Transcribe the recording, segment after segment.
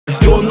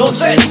Yo no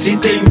sé si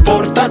te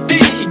importa a ti,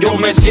 yo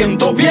me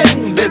siento bien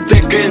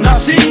desde que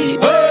nací.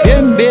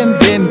 Bien, bien,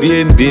 bien,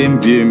 bien, bien,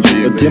 bien,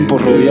 bien. El tiempo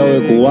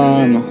rodeado de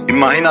cubanos.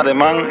 Imagínate,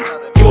 man.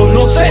 Yo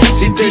no sé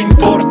si te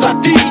importa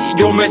a ti,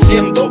 yo me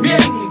siento bien.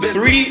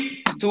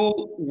 3, 2,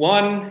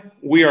 1.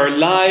 We are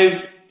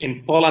live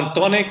in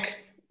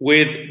Paul&Tonic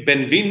with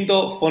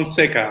Benvindo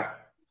Fonseca.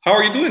 How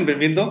are you doing,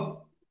 Benvindo?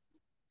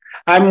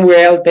 I'm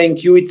well,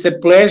 thank you. It's a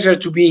pleasure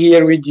to be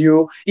here with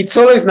you. It's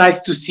always nice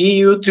to see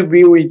you, to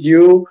be with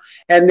you,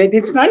 and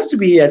it's nice to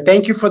be here.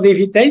 Thank you for the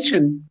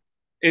invitation.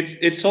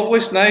 It's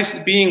always nice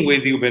being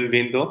with you,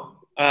 Benvindo.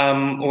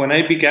 When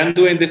I began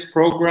doing this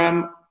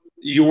program,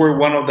 you were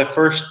one of the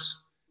first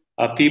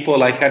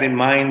people I had in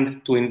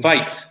mind to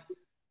invite.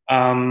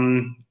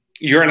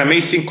 You're an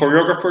amazing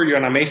choreographer, you're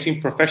an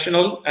amazing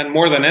professional, and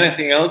more than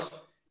anything else,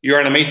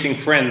 you're an amazing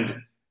friend.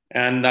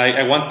 And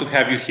I want to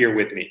have you here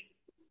with me.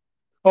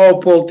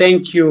 Oh, Paul,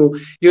 thank you.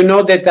 You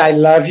know that I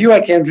love you.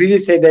 I can really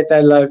say that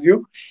I love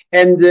you.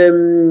 And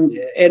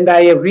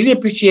I really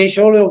appreciate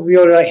all of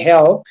your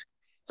help,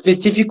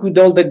 specifically with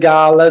all the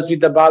galas,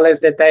 with the ballets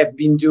that I've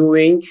been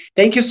doing.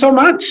 Thank you so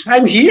much.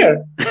 I'm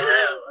here.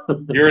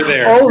 You're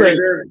there. Always.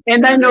 You're there.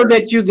 And I know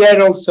that you're there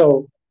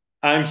also.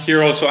 I'm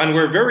here also. And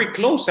we're very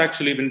close,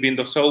 actually,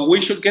 Benvindo. So we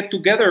should get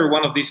together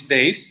one of these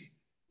days.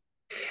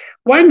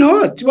 Why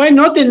not? Why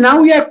not? And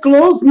now we are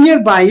close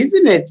nearby,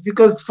 isn't it?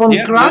 Because from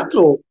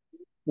Trato.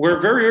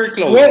 We're very, very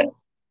close.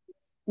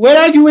 Where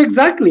are you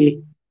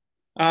exactly?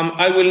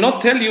 I will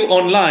not tell you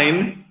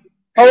online.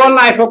 Oh,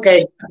 online,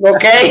 okay.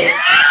 Okay.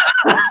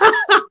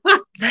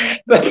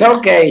 But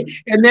okay.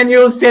 And then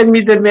you'll send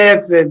me the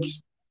message.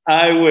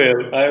 I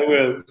will.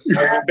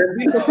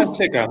 Benvindo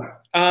Fonseca,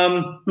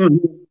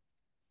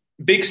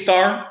 big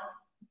star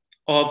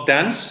of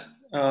dance,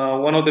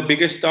 one of the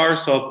biggest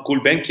stars of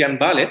Gulbenkian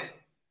Ballet,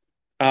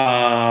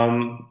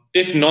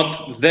 if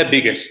not the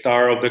biggest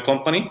star of the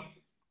company.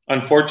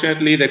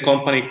 Unfortunately, the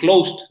company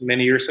closed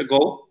many years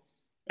ago.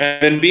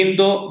 And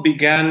Benvindo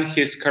began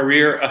his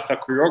career as a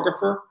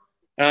choreographer.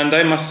 And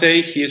I must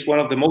say, he is one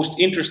of the most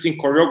interesting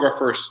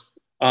choreographers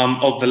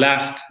of the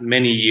last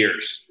many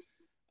years.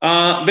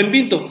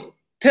 Benvindo,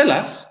 tell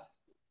us,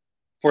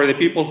 for the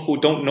people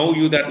who don't know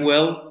you that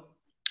well,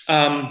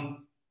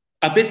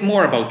 a bit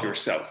more about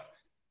yourself.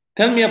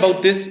 Tell me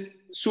about this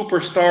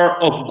superstar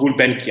of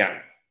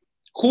Gulbenkian.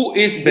 Who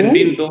is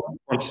Benvindo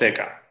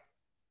Fonseca?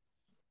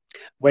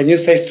 When you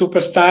say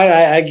superstar,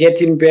 I get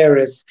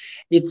embarrassed.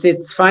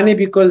 It's funny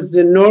because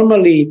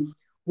normally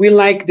we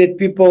like that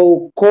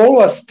people call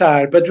us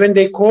star, but when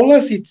they call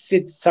us,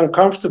 it's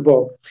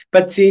uncomfortable.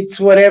 But it's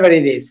whatever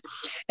it is.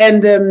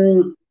 And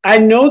I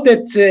know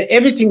that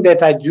everything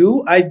that I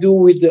do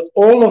with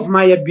all of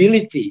my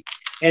ability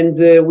and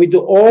with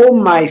all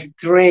my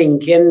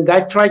strength. And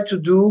I try to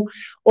do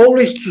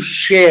always to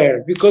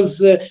share,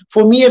 because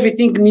for me,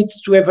 everything needs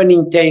to have an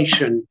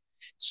intention.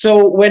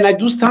 So when I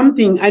do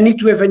something, I need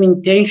to have an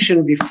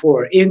intention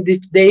before. And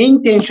if the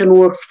intention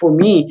works for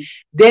me,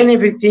 then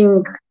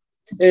everything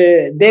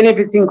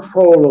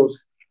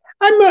follows.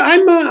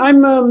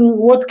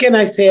 What can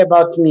I say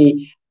about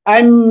me?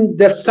 I'm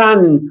the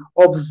son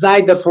of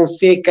Zaida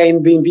Fonseca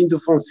and Benvindo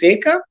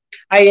Fonseca.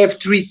 I have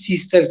 3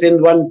 sisters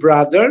and 1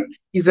 brother.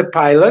 He's a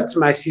pilot.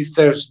 My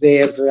sisters, they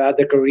have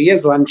other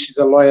careers. One, she's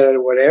a lawyer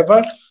or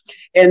whatever.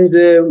 And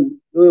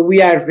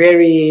we are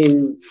very...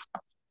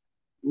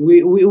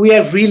 We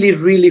are really,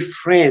 really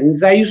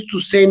friends. I used to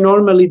say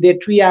normally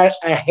that we are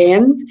a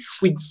hand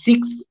with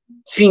 6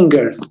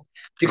 fingers,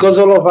 because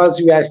all of us,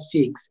 we are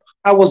 6.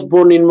 I was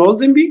born in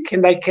Mozambique,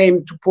 and I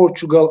came to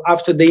Portugal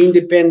after the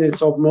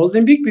independence of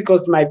Mozambique,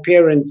 because my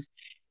parents,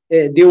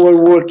 they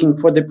were working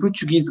for the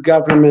Portuguese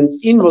government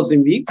in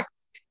Mozambique.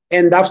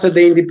 And after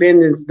the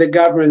independence, the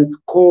government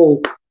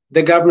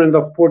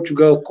of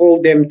Portugal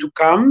called them to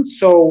come.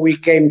 So we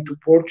came to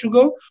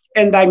Portugal,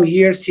 and I'm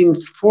here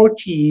since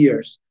 40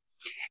 years.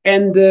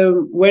 And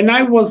when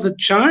I was a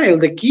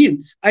child, a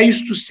kid, I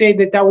used to say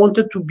that I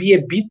wanted to be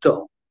a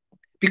Beatle,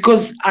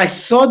 because I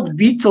thought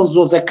Beatles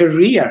was a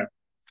career.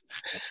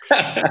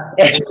 At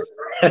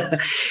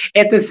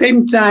the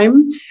same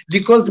time,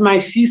 because my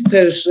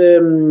sisters,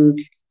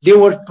 they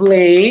were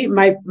playing,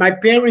 my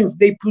parents,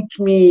 they put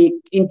me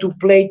into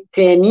play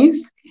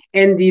tennis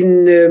and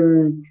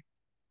in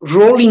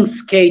rolling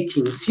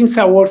skating since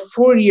I was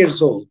 4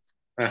 years old.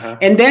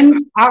 And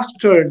then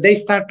after, they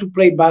start to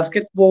play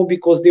basketball,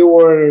 because they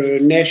were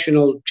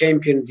national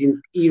champions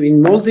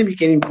in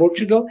Mozambique and in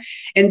Portugal.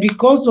 And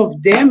because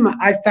of them,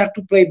 I start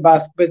to play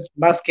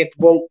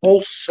basketball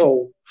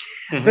also.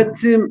 But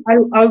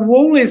I've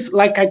always,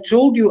 like I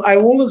told you, I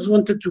always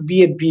wanted to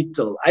be a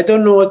Beatle. I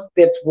don't know what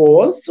that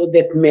was or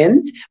that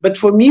meant, but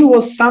for me it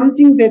was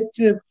something that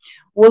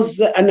was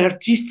an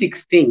artistic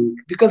thing,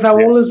 because I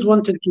always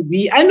wanted to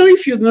be, I know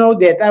if you know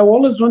that, I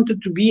always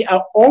wanted to be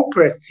an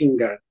opera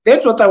singer.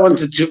 That's what I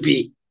wanted to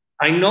be.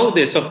 I know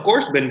this, of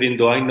course,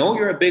 Benvindo. I know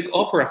you're a big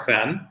opera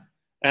fan,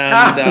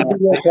 and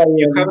yes,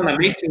 you have an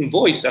amazing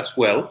voice as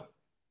well.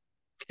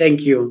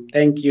 Thank you.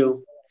 Thank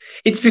you.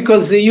 It's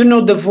because, you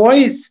know, the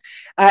voice,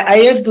 I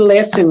had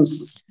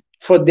lessons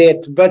for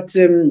that. But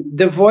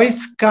the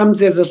voice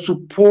comes as a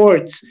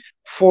support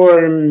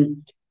for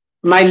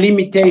my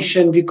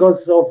limitation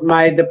because of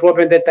the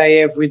problem that I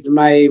have with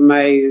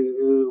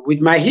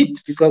my hip,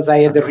 because I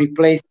had a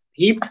replaced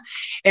hip,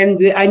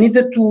 and I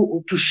needed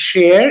to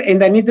share,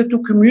 and I needed to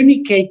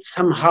communicate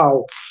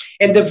somehow.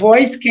 And the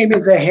voice came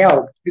as a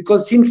help,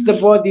 because since the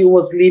body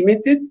was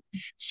limited,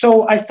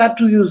 so I start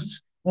to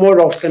use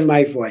more often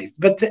my voice.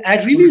 But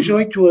I really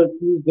enjoy to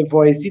use the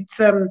voice. It's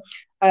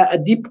a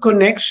deep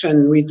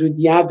connection with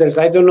the others.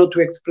 I don't know to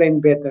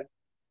explain better.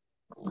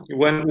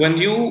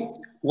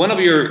 One of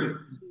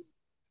your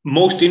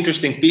most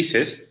interesting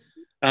pieces,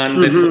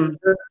 and the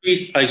first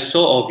piece I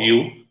saw of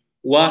you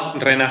was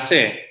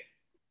Renacer.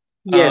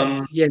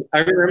 Yes, yes. I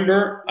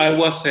remember I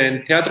was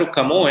in Teatro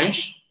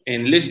Camões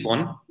in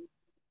Lisbon,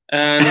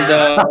 and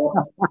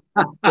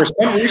for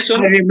some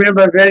reason, I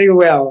remember very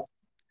well.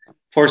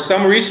 For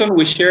some reason,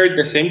 we shared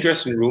the same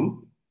dressing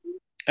room,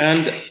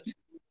 and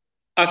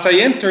as I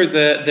enter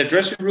the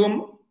dressing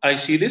room, I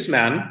see this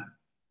man,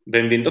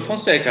 Benvindo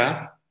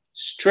Fonseca,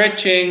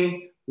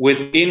 stretching with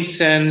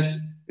incense,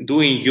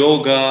 doing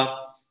yoga,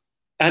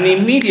 and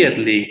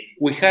immediately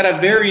we had a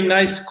very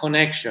nice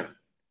connection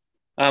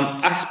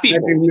as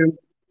people.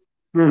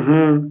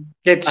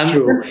 That's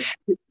true.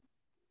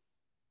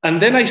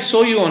 And then I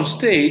saw you on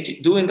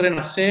stage doing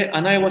Renacer,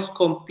 and I was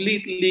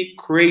completely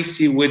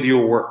crazy with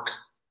your work.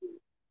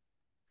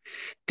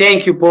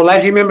 Thank you, Paul.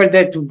 I remember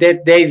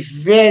that day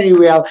very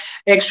well.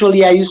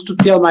 Actually, I used to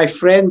tell my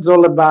friends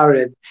all about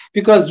it,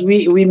 because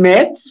we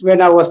met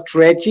when I was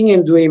stretching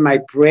and doing my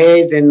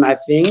praise and my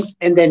things,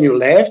 and then you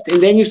left,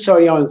 and then you saw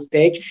you on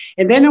stage,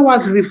 and then I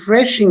was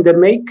refreshing the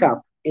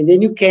makeup, and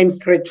then you came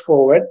straight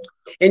forward,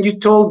 and you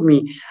told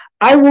me,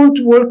 I want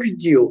to work with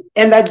you.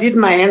 And I did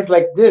my hands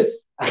like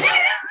this.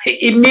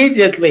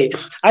 Immediately,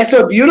 I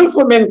saw a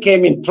beautiful man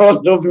came in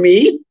front of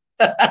me.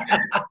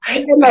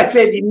 And I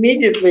said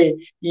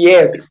immediately,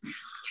 yes.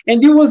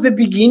 And it was the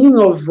beginning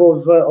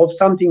of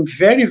something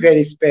very,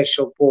 very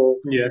special, Paul.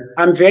 Yeah.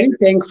 I'm very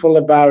thankful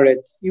about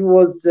it. It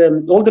was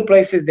all the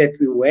places that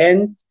we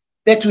went,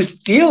 that we're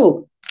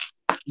still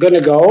going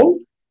to go.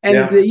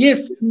 And yes,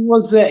 it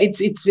was,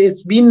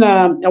 it's been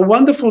a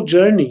wonderful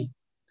journey.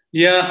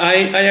 Yeah,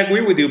 I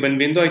agree with you,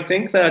 Benvindo. I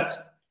think that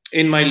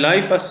in my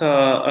life as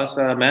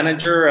a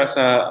manager, as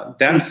a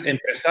dance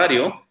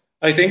empresario,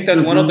 I think that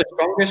one of the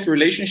strongest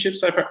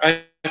relationships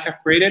I have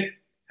created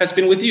has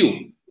been with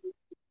you.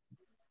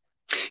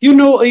 You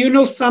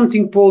know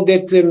something, Paul,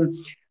 that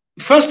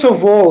first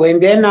of all,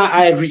 and then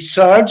I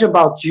researched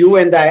about you,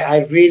 and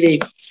I really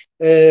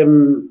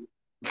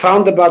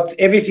found about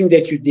everything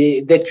that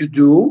you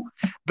do.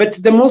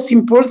 But the most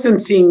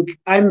important thing,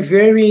 I'm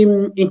very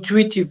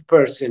intuitive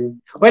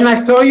person. When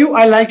I saw you,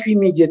 I like you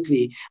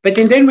immediately. But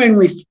and then when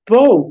we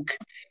spoke,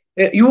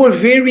 you were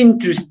very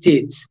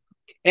interested,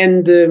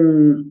 and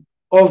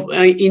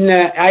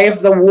I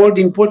have the word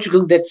in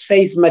Portugal that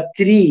says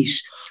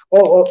matriz,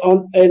 or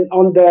on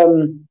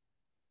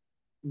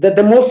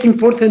the most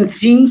important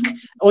thing,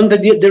 on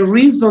the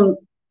reason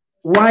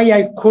why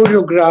I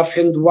choreograph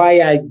and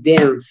why I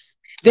dance.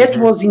 That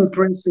was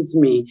impresses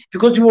me,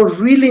 because you were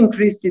really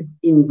interested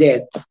in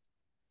that.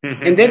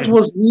 And that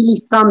was really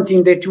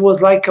something that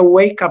was like a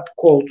wake-up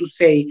call to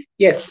say,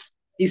 yes,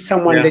 he's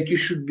someone that you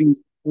should be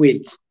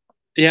with.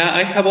 Yeah,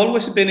 I have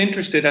always been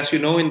interested, as you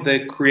know, in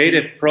the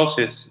creative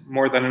process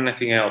more than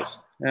anything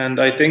else. And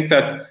I think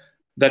that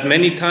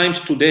many times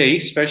today,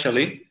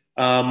 especially,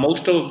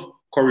 most of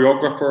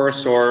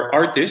choreographers or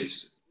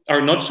artists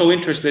are not so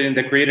interested in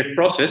the creative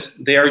process.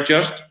 They are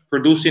just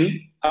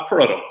producing a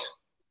product.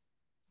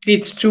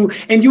 It's true.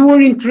 And you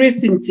were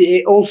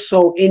interested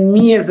also in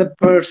me as a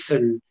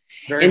person.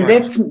 And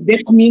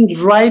that means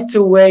right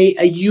away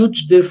a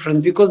huge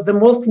difference, because the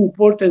most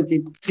important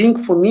thing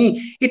for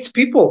me, it's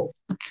people.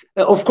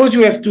 Of course,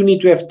 you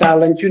need to have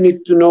talent. You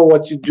need to know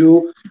what you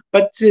do.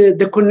 But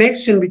the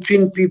connection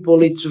between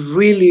people, it's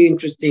really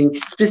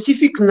interesting,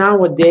 specific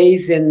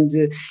nowadays. And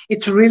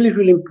it's really,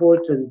 really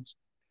important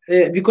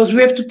because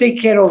we have to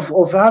take care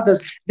of others.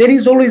 There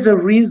is always a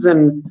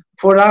reason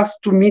for us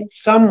to meet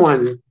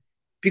someone,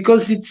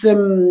 because it's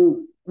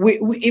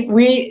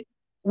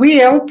we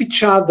help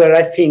each other,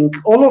 I think,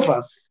 all of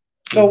us.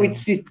 So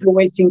it's the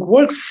way things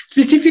work.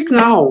 Specific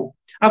now,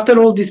 after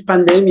all this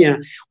pandemic,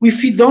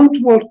 if we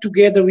don't work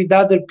together with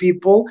other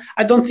people,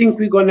 I don't think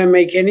we're going to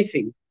make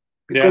anything.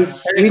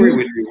 Because I agree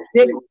with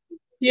you.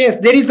 Yes,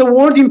 there is a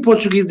word in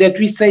Portuguese that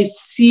we say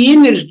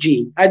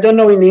synergy. I don't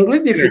know in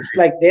English if it's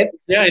like that.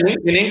 Yeah,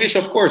 in English,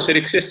 of course, it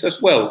exists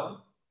as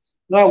well.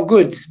 Oh,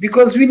 good.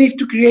 Because we need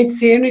to create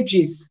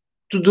synergies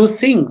to do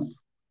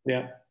things.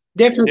 Yeah.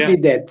 Definitely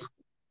that.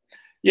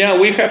 Yeah,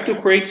 we have to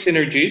create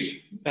synergies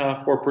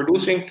for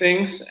producing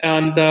things.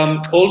 And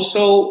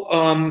also,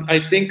 I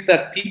think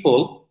that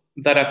people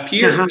that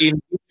appear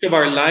in each of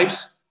our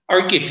lives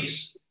are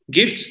gifts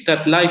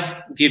that life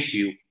gives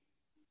you.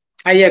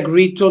 I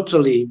agree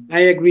totally.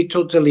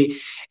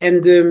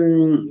 And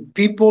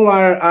people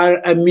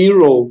are a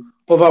mirror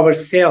of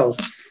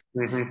ourselves.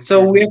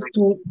 So we have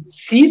to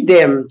see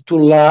them, to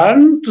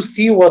learn, to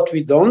see what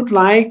we don't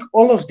like,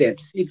 all of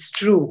that. It's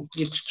true.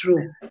 It's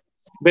true.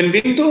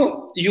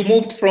 Benvindo, you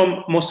moved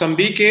from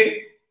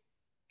Mozambique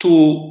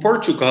to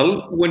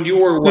Portugal when you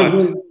were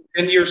what,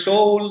 10 years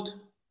old?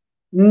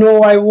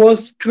 No, I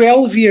was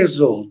 12 years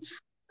old.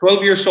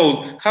 12 years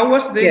old. How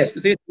was this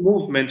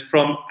movement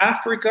from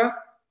Africa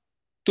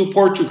to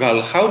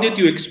Portugal? How did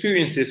you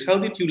experience this? How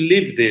did you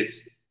live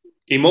this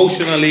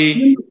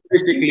emotionally,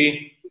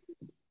 physically?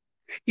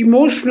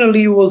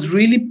 Emotionally, it was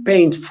really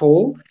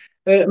painful.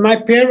 My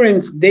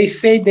parents, they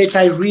say that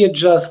I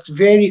readjust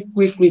very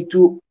quickly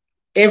to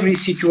every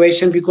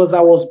situation because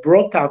I was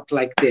brought up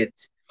like that.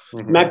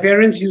 My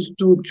parents used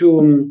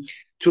to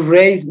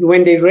raise,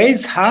 when they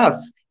raised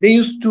us, they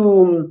used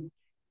to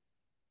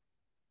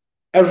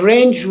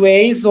arrange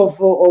ways of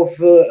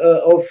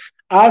us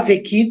as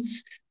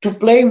kids to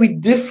play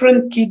with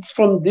different kids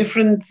from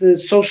different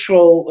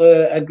social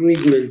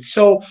agreements.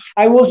 So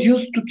I was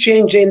used to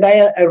change, and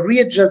I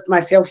readjust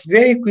myself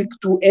very quick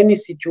to any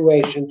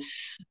situation.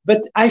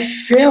 But I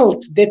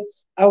felt that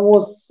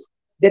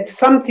that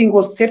something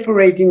was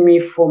separating me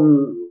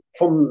from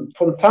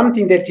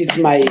something that is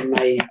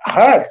my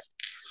heart.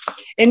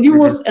 And it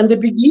was in the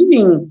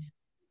beginning.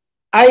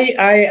 I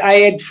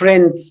had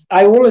friends.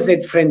 I always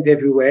had friends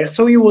everywhere,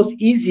 so it was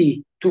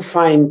easy to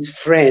find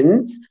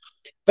friends.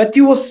 But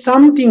it was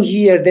something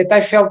here that I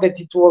felt that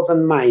it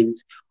wasn't mine.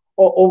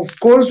 Of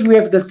course, we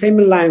have the same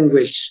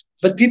language,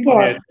 but people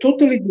are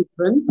totally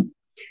different.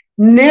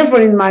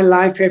 Never in my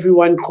life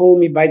everyone called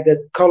me by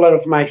the color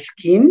of my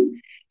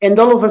skin. And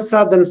all of a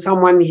sudden,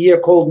 someone here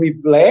called me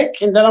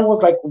black. And then I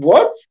was like,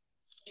 what?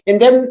 And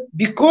then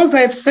because I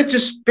have such a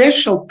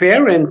special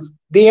parents,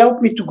 they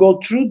helped me to go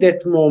through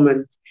that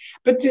moment.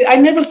 But I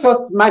never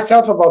thought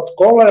myself about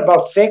color,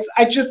 about sex.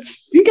 I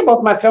just think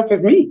about myself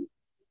as me.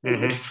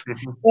 And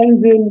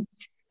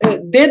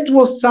that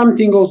was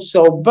something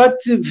also. But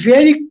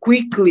very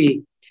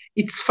quickly,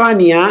 it's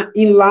funny,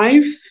 in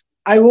life,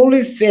 I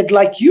always said,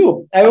 like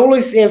you, I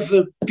always have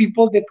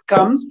people that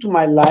comes to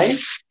my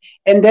life,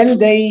 and then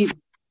they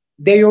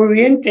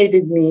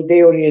orientated me.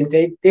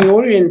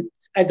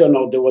 I don't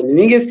know the word in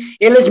English.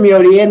 Eles me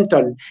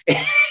orientan.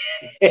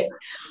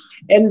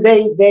 And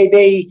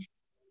they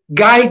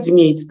guide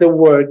me, it's the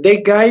word.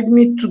 They guide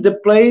me to the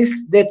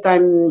place that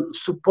I'm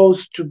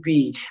supposed to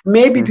be.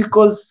 Maybe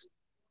because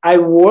I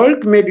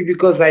work, maybe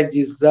because I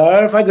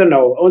deserve, I don't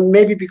know, or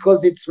maybe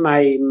because it's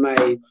my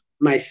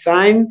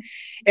sign.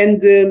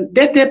 And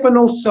that happened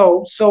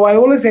also. So I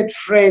always had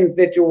friends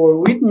that were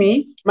with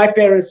me. My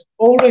parents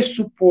always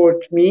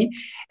support me.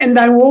 And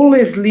I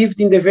always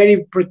lived in the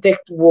very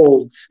protected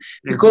world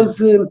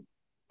because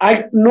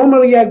I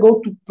go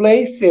to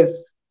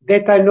places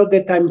that I know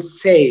that I'm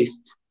safe.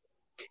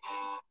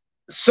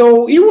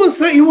 So it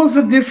was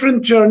a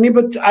different journey,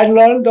 but I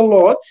learned a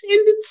lot.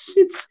 And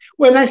it's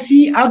when I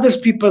see others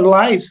people's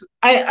lives,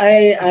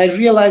 I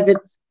realize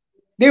that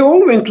they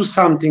all went to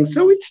something.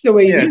 So it's the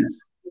way it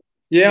is.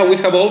 Yeah, we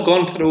have all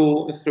gone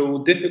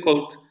through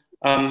difficult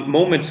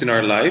moments in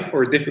our life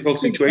or difficult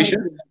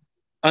situations,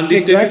 and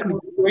these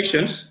difficult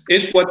situations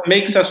is what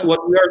makes us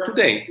what we are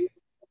today.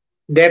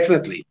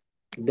 Definitely.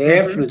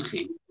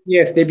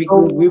 Yes,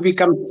 we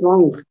become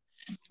strong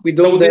with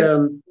all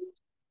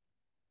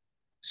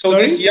So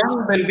this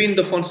young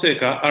Benvindo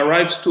Fonseca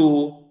arrives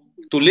to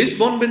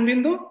Lisbon,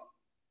 Benvindo?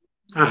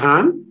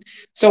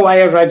 So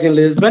I arrived in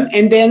Lisbon,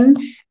 and then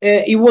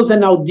it was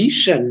an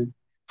audition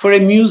for a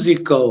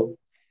musical.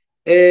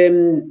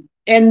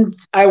 And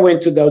I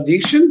went to the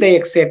audition, they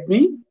accept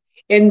me.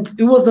 And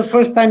it was the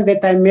first time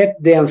that I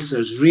met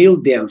dancers, real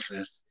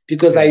dancers,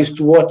 because I used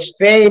to watch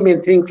Fame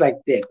and things like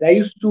that. I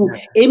used to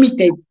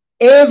imitate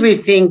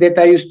everything that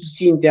I used to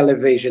see in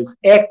television,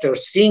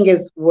 actors,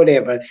 singers,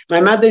 whatever. My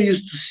mother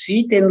used to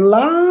sit and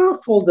laugh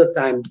all the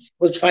time. It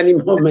was funny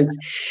moments.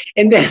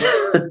 And then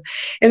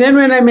and then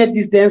when I met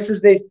these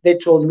dancers, they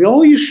told me,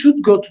 oh, you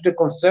should go to the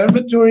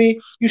conservatory,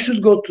 you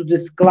should go to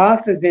these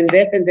classes and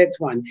that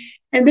one.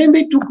 And then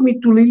they took me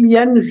to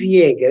Liliane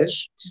Viegas.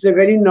 She's a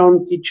very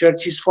known teacher.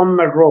 She's from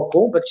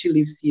Morocco, but she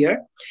lives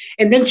here.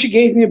 And then she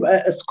gave me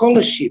a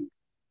scholarship.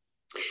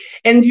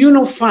 And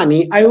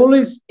funny, I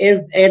always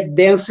had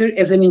dancer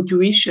as an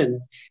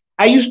intuition.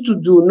 I used to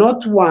do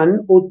not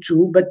one or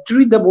two, but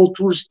 3 double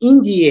tours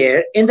in the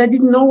air, and I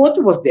didn't know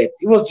what was that.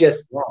 It was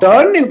just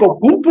turn and go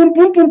boom, boom,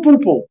 boom, boom, boom,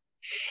 boom.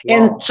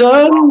 And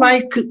turn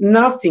like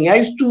nothing. I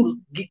used to,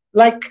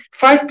 like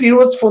 5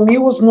 periods for me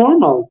was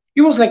normal.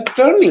 It was like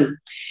turning.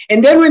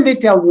 And then when they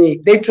told me,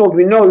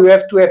 no, you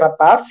have to have a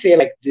pass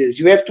like this.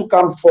 You have to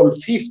come from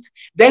 5th.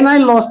 Then I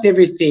lost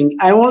everything.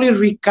 I only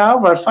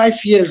recovered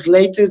 5 years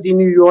later in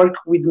New York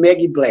with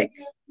Maggie Black.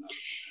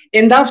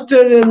 And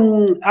after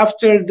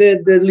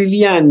the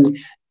Liliane,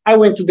 I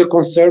went to the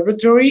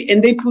conservatory,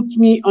 and they put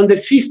me on the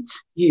 5th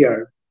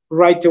year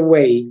right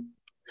away.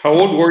 How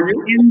old were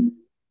you? And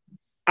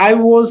I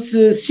was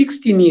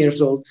 16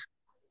 years old.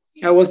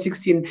 I was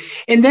 16.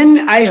 And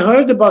then I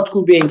heard about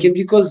Gulbenkian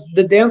because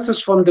the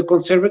dancers from the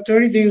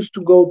conservatory, they used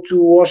to go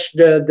to watch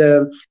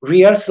the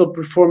rehearsal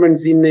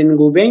performance in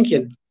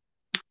Gulbenkian.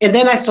 And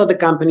then I saw the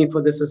company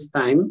for the first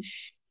time.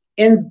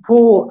 And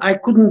Paul, I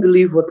couldn't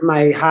believe what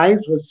my eyes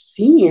was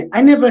seeing.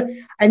 I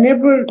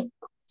never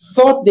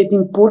thought that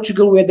in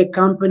Portugal we had a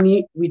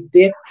company with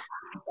that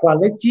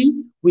quality,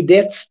 with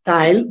that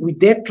style, with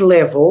that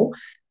level.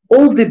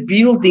 All the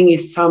building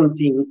is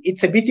something.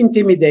 It's a bit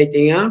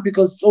intimidating, huh?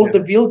 Because all the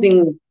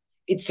building,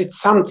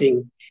 it's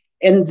something.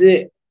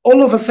 And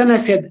all of a sudden I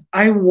said,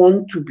 I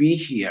want to be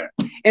here.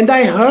 And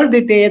I heard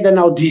that they had an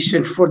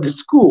audition for the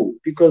school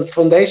because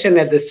Foundation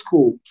had the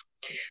school.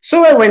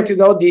 So I went to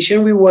the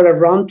audition. We were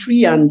around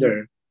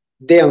 300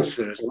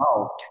 dancers.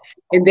 Wow.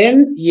 And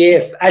then,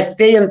 yes, I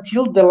stayed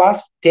until the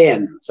last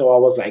 10. So I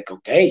was like,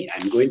 okay,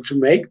 I'm going to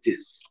make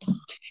this.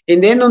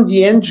 And then on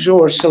the end,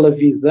 George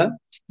Salavisa,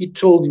 he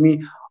told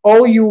me,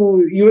 oh,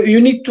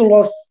 you need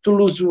to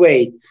lose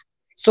weight.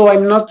 So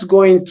I'm not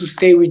going to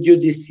stay with you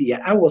this year.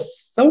 I was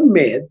so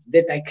mad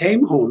that I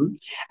came home.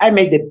 I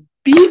made a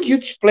big,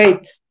 huge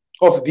plate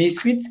of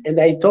biscuits and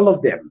I ate all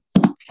of them.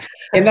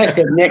 And I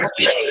said,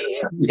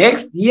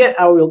 next year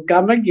I will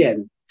come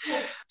again.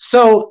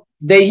 So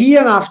the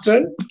year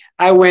after,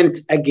 I went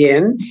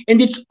again,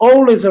 and it's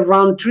always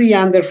around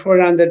 300,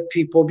 400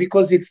 people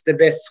because it's the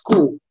best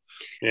school.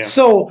 Yeah.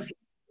 So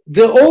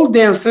the old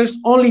dancers,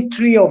 only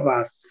 3 of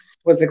us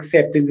was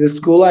accepted in the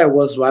school. I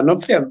was one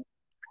of them.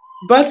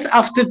 But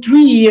after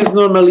 3 years,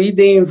 normally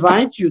they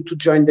invite you to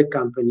join the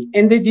company,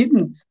 and they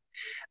didn't.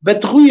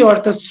 But Rui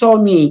Horta saw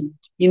me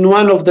in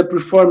one of the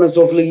performances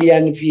of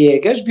Liliane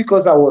Viegas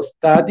because I was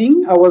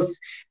studying. I was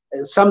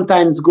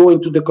sometimes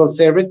going to the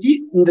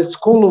conservatory in the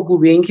school of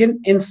Gulbenkian,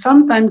 and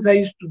sometimes I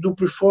used to do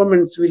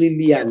performance with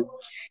Liliane.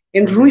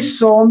 And Rui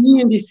saw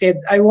me and he said,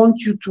 I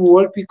want you to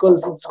work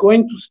because it's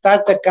going to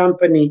start a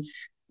company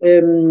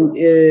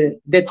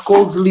that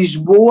calls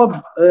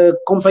Lisboa,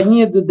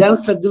 Companhia de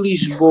Dança de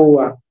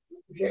Lisboa.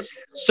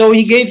 So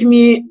he gave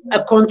me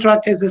a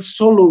contract as a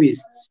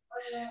soloist.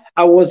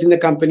 I was in the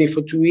company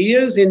for 2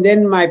 years, and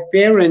then my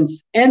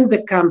parents and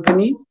the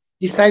company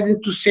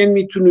decided to send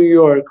me to New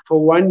York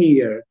for 1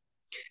 year.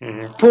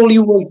 Paul, it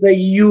was a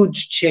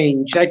huge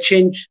change. I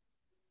changed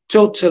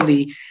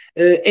totally.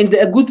 And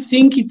a good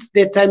thing is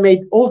that I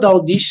made all the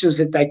auditions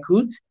that I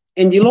could,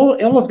 and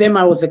all of them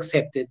I was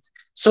accepted.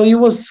 So it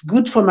was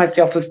good for my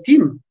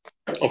self-esteem.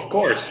 Of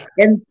course.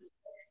 And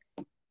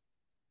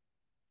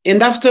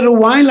after a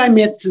while, I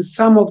met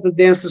some of the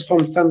dancers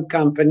from some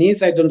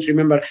companies. I don't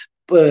remember,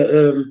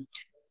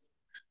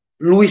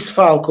 Luis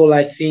Falco,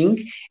 I think.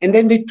 And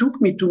then they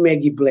took me to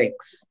Maggie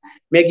Black's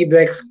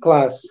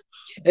class.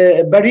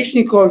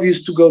 Barishnikov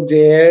used to go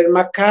there.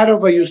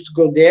 Makarova used to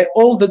go there.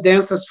 All the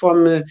dancers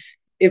from...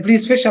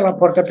 Please, fecha a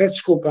porta, peço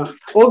desculpa.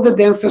 All the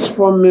dancers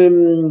from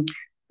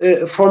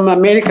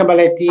American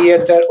Ballet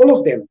Theatre, all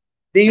of them.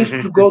 They used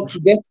to go to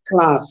that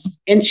class.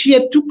 And she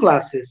had 2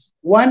 classes.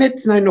 One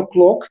at 9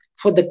 o'clock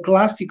for the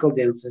classical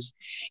dancers.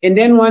 And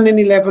then one at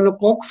 11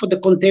 o'clock for the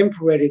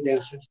contemporary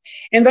dancers.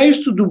 And I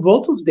used to do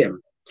both of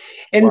them.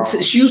 And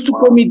she used to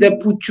call me the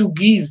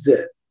Portuguese.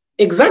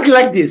 Exactly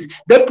like this.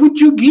 The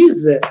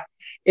Portuguese.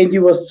 And it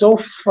was so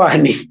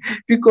funny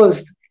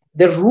because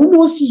the room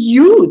was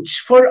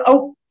huge.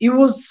 It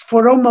was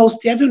for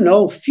almost, I don't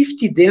know,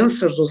 50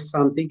 dancers or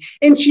something.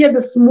 And she had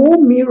a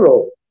small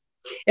mirror.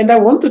 And I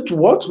wanted to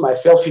watch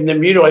myself in the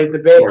mirror at the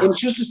back. And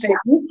she used to say,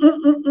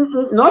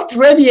 not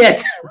ready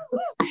yet.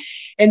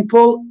 And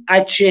Paul,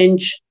 I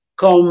changed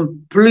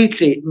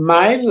completely.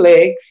 My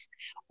legs,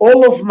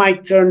 all of my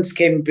turns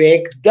came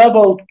back,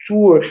 double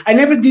tour. I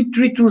never did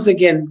 3 tours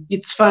again.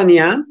 It's funny,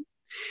 huh?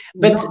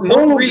 But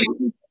not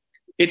really.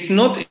 It's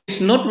not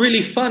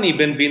really funny,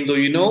 Benvindo.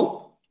 You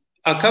know,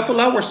 a couple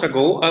hours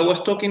ago, I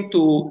was talking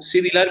to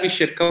Sidi Larbi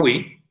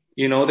Sherkawi,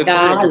 you know, the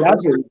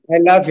choreographer. I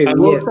love him,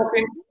 yes.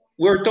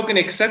 We're talking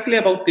exactly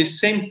about the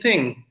same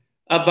thing,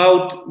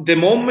 about the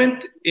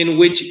moment in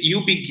which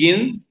you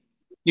begin,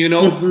 you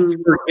know,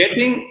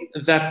 forgetting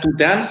that to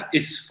dance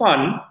is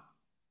fun,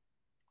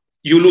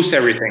 you lose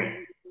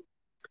everything.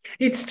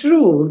 It's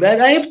true,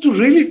 but I have to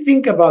really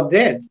think about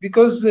that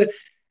because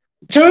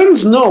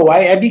turns, no,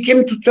 I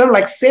became to turn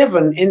like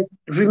 7. And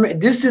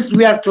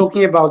we are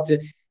talking about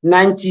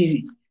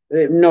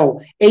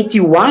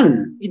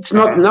 81. It's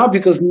not now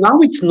because now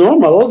it's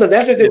normal. All the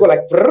dancers, they go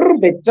like,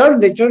 they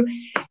turn.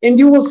 And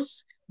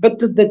but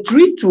the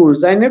 3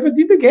 tours, I never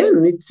did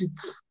again.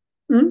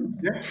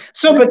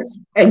 So, but,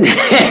 and,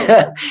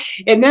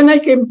 and then I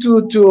came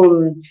to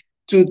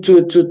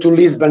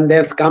Lisbon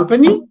Dance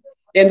Company.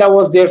 And I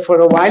was there for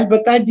a while,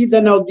 but I did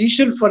an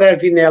audition for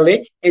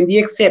Ervinelli and he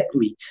accepted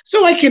me.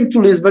 So I came to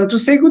Lisbon to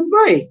say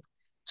goodbye.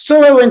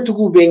 So I went to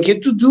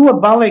Gulbenkian to do a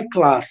ballet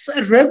class,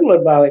 a regular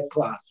ballet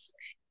class.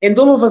 And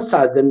all of a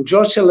sudden,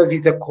 George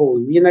Lavisa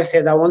called me and I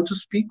said, I want to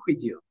speak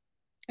with you.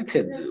 I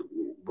said,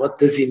 what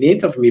does he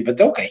need of me?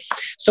 But okay.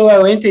 So I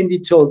went and he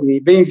told me,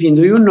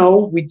 Benvindo, you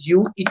know, with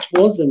you, it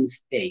was a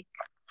mistake.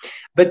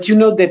 But you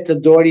know that the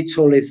door is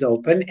always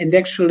open. And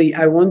actually,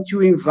 I want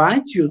to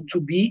invite you to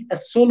be a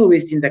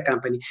soloist in the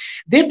company.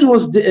 That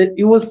was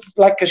it was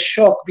like a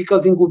shock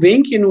because in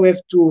Gulbenkian you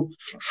have to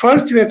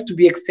first you have to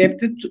be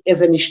accepted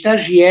as an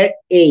stagiaire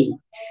A.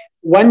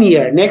 1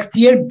 year, next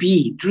year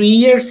B, 3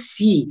 years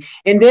C,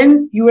 and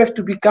then you have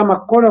to become a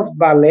corps of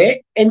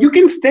ballet, and you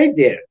can stay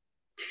there.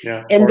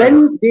 Yeah. And Forever.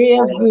 then they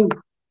have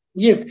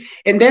yes,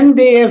 and then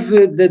they have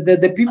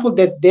the people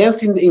that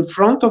dance in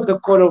front of the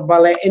corps of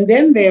ballet, and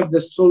then they have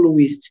the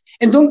soloist.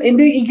 And then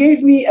he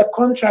gave me a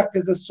contract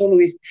as a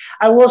soloist.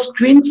 I was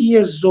 20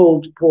 years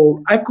old,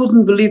 Paul. I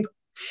couldn't believe.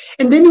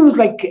 And then it was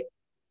like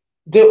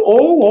the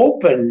whole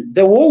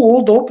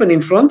world open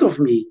in front of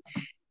me.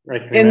 I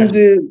can And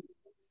imagine.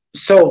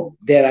 so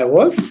there I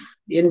was,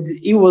 and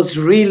it was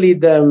really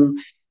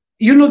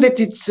you know that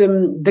it's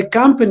the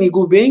company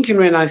Gulbenkian.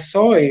 When I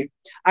saw it,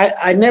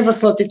 I never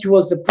thought that it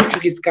was a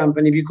Portuguese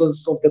company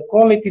because of the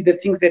quality, the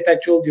things that I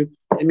told you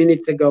a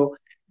minutes ago.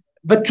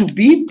 But to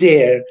be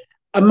there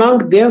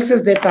among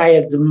dancers that I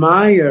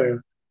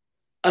admire,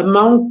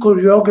 among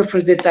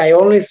choreographers that I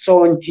only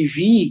saw on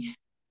TV,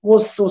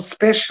 was so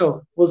special.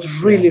 Was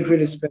Yeah. really,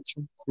 really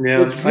special. Yeah.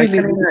 Was I really,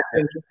 can really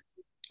imagine. special.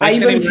 I I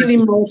can even feel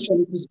imagine. emotion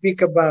to speak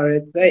about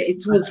it.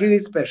 It was really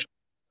special.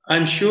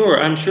 I'm sure.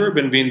 I'm sure,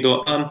 Benvindo.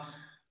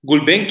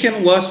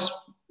 Gulbenkian was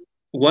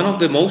one of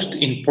the most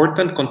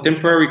important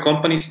contemporary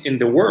companies in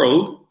the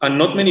world, and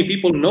not many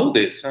people know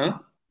this, huh?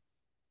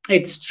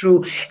 It's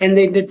true, and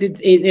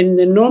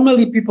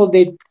normally people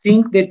they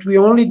think that we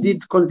only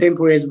did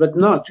contemporaries, but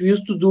not. We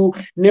used to do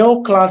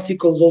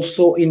neoclassicals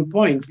also in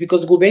points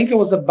because Gulbenkian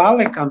was a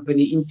ballet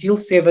company until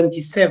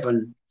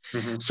 '77.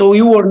 Mm-hmm. So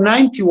we were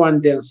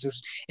 91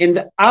 dancers.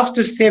 And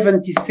after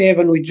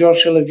 77 with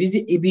George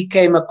Elavisi, it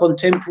became a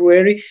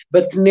contemporary,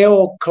 but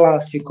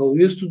neoclassical.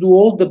 We used to do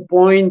all the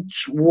point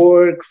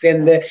works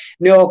and the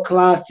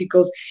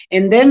neoclassicals.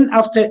 And then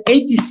after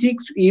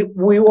 86,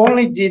 we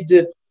only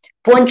did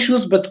point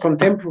shoes, but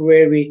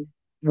contemporary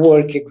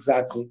work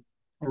exactly.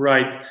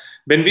 Right.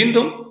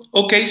 Benvindo,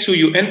 okay, so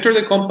you enter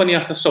the company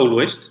as a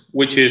soloist,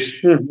 which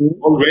is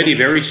already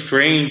very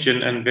strange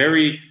and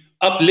very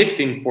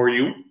uplifting for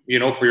you, you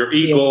know, for your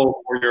ego, Yes.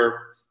 for your,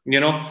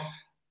 you know.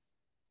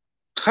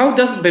 How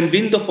does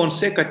Benvindo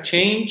Fonseca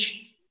change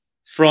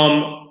from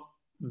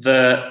the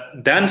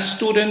dance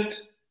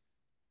student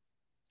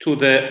to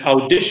the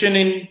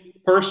auditioning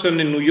person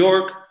in New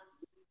York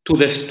to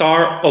the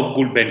star of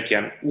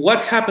Gulbenkian?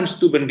 What happens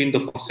to Benvindo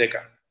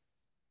Fonseca?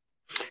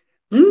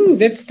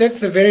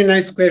 That's a very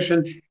nice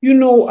question. You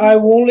know, I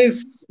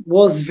always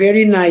was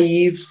very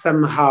naive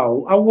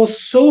somehow. I was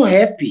so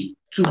happy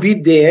to be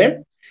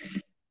there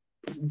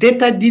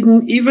that I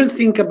didn't even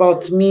think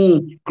about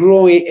me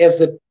growing as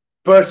a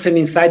person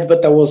inside,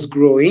 but I was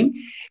growing.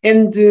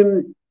 And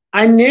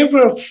I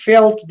never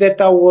felt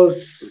that I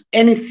was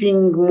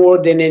anything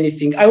more than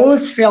anything. I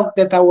always felt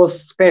that I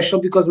was special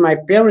because my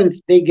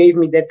parents, they gave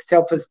me that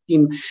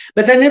self-esteem.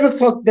 But I never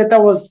thought that I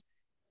was,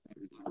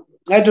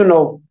 I don't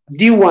know,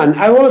 D1.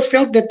 I always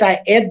felt that I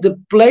had the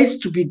place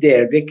to be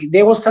there.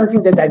 There was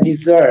something that I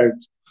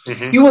deserved.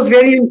 He was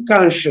very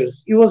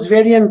unconscious. He was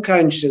very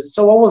unconscious.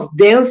 So I was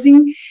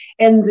dancing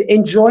and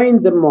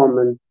enjoying the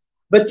moment.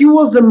 But it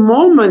was a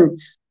moment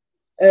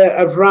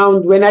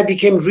around when I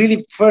became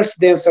really first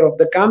dancer of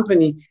the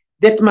company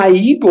that my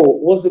ego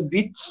was a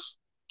bit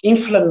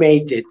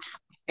inflamed.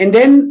 And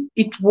then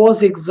it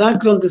was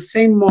exactly on the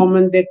same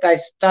moment that I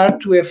start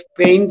to have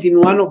pains in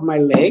one of my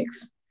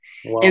legs.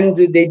 Wow. And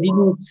they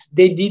didn't,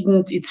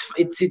 it's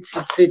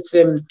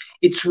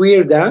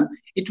weird, huh?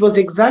 It was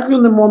exactly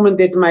on the moment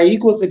that my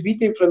ego was a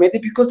bit inflamed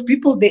because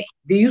people, they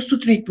used to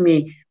treat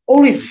me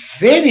always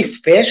very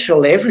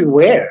special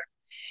everywhere.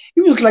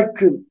 It was like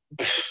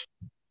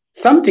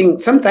something,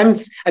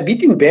 sometimes a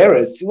bit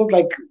embarrassed. It was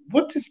like,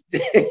 what is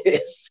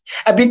this?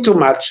 A bit too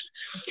much.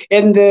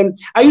 And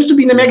I used to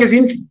be in the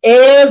magazines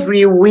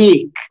every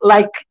week,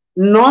 like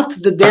not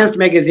the dance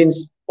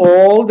magazines,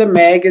 all the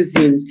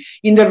magazines.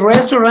 In the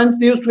restaurants,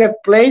 they used to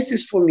have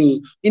places for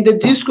me. In the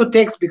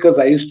discotheques, because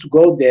I used to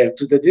go there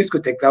to the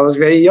discotheques, I was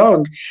very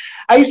young.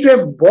 I used to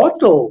have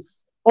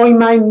bottles on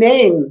my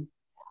name,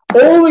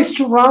 always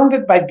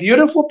surrounded by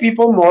beautiful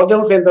people,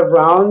 models, and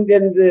around,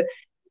 and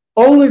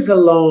always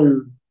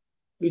alone.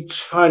 It's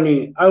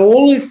funny. I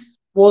always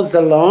was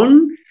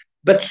alone,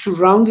 but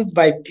surrounded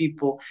by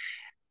people.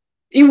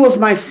 It was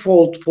my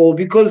fault, Paul,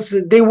 because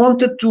they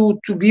wanted to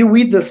be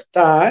with the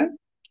star,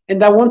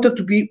 and I wanted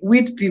to be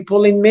with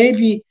people, and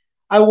maybe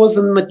I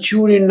wasn't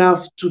mature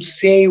enough to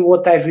say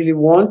what I really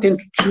want and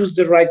to choose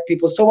the right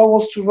people. So I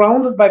was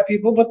surrounded by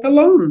people, but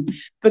alone,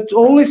 but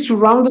always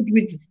surrounded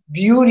with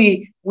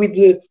beauty, with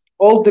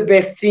all the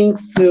best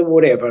things,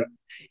 whatever.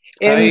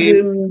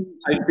 And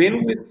I've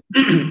been with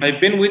I've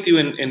been with you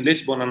in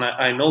Lisbon, and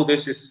I know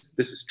this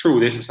is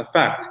true. This is a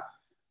fact.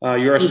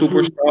 You're a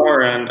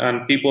superstar,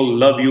 and people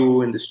love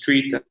you in the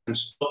street and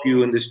stop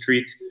you in the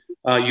street.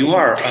 You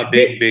are a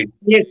big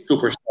yes,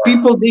 superstar.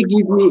 People,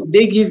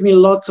 they give me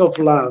lots of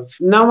love.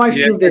 Now I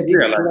feel that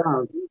it's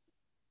love.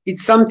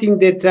 It's something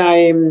that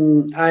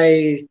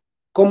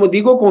como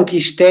digo,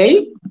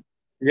 conquistei.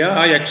 Yeah,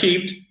 I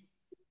achieved.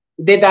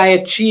 That I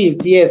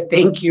achieved, yes,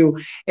 thank you.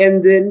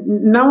 And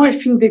now I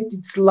think that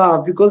it's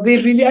love, because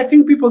I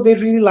think people, they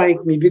really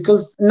like me,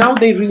 because now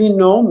they really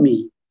know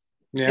me.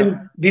 Yeah.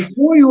 And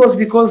before it was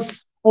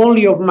because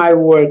only of my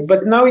work,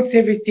 but now it's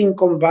everything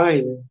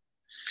combined.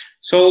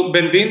 So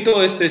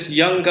Benvindo is this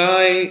young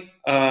guy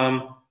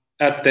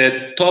at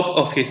the top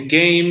of his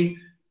game,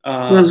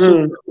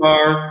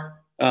 superstar,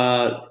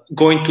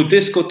 going to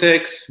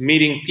discotheques,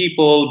 meeting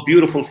people,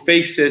 beautiful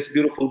faces,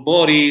 beautiful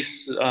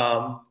bodies,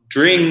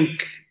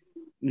 drink,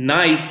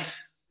 night,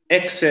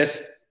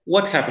 excess.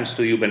 What happens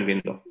to you,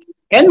 Benvindo?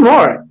 And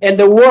more, and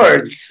the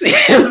words,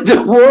 and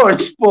the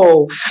words,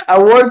 Paul,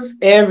 awards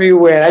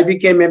everywhere. I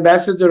became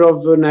ambassador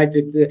of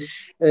United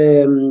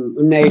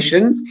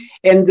Nations,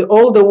 and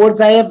all the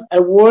awards, I have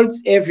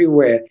awards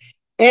everywhere.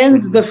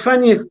 And the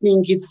funniest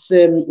thing, it's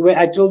when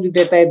I told you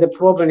that I had a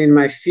problem in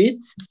my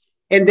feet,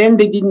 and then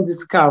they didn't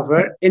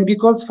discover. And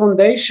because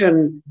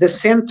foundation, the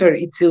center,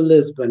 it's in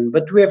Lisbon,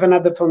 but we have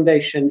another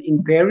foundation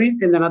in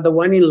Paris and another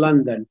one in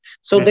London.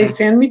 So they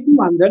sent me to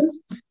London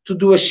to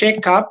do a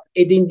checkup,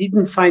 and they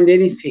didn't find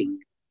anything.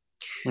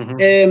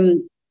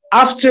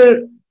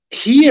 After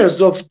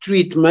years of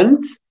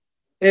treatment,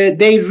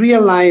 they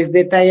realized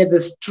that I had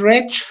a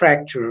stretch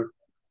fracture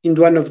in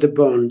one of the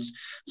bones.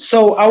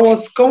 So I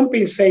was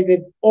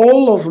compensated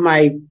all of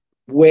my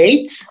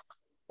weight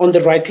on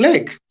the right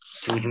leg.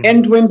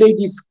 And when they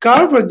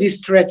discovered this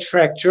stretch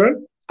fracture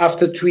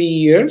after 3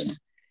 years,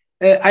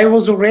 I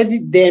was already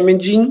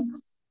damaging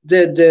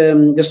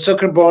the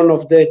soccer bone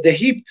of the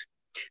hip.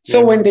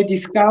 So when they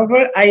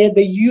discovered, I had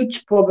a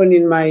huge problem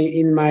in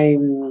my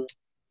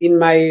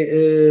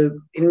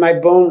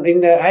bone.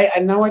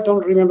 Now I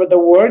don't remember the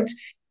word,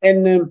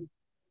 and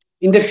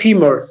in the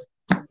femur.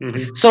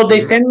 So they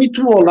sent me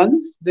to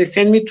Holland. They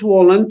sent me to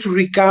Holland to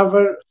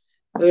recover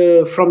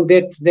from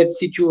that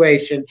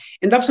situation.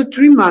 And after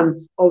 3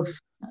 months of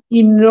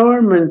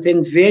enormous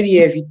and very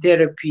heavy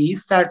therapy,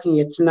 starting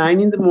at 9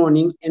 in the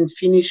morning and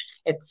finish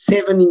at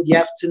 7 in the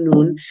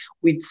afternoon,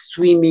 with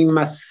swimming,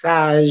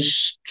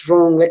 massage,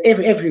 strong,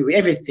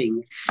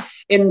 everything.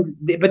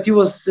 But it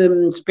was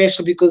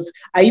special because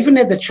I even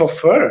had a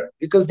chauffeur,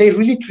 because they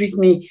really treat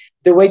me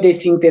the way they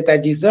think that I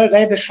deserve. I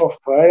had a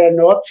chauffeur, an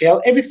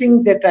hotel,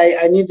 everything that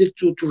I needed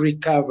to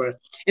recover.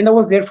 And I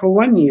was there for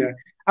 1 year.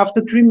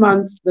 After 3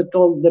 months, the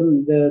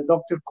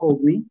doctor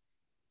called me,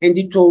 and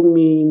he told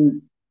me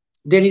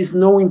there is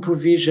no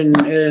improvisation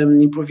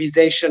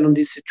on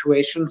this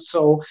situation,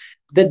 so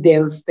the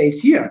dance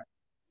stays here.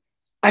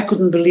 I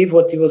couldn't believe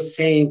what he was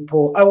saying,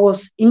 Paul. I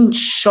was in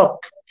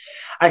shock.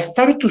 I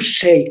started to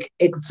shake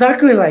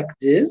exactly like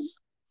this.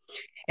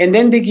 And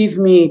then they give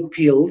me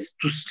pills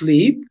to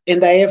sleep,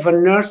 and I have a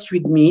nurse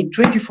with me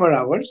 24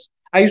 hours.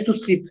 I used to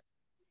sleep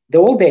the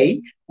whole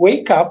day,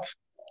 wake up,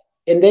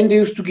 and then they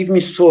used to give me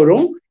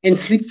sorrow and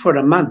sleep for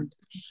a month,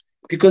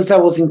 because I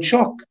was in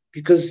shock,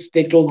 because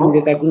they told me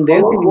that I couldn't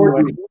dance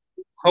anymore.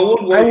 How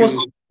old were you? I was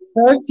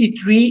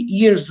 33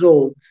 years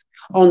old,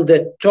 on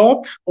the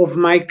top of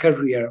my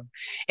career.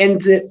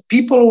 And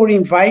people were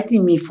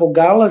inviting me for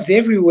galas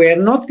everywhere,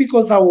 not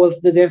because I was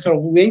the dancer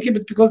of Uenke,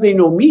 but because they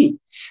know me.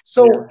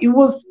 So it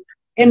was,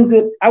 and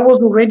I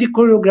was already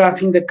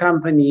choreographing the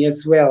company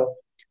as well.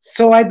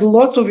 So I had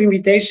lots of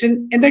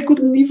invitation, and I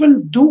couldn't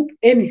even do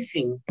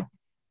anything.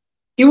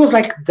 It was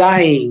like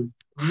dying,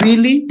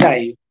 really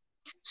dying.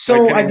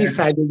 So I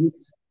decided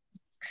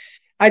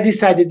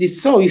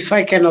this. So if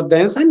I cannot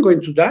dance, I'm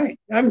going to die.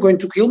 I'm going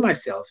to kill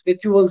myself.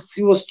 It was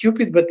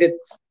stupid, but that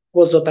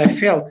was what I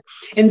felt.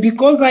 And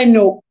because I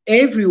know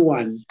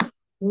everyone,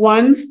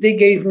 once they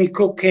gave me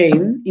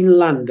cocaine in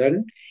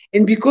London,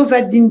 and because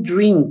I didn't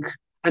drink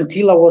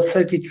until I was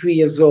 33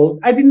 years old,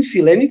 I didn't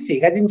feel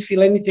anything. I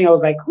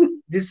was like,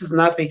 this is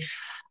nothing.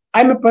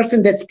 I'm a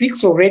person that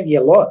speaks already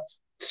a lot.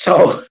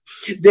 So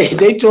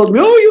they told me,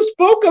 oh, you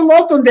spoke a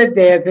lot on that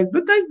day. I said,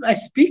 but I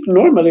speak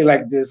normally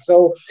like this.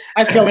 So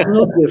I felt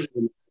no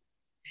difference.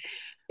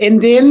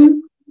 And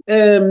then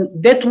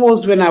that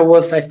was when I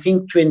was, I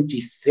think,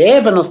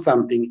 27 or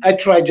something. I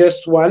tried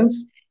just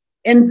once.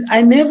 And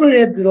I never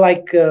had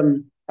like a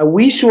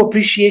wish or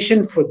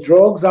appreciation for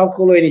drugs,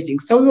 alcohol, or anything.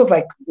 So it was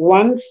like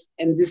once,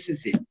 and this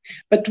is it.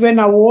 But when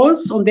I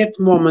was on that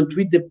moment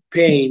with the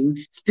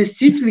pain,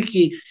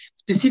 specifically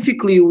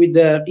with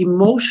the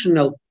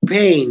emotional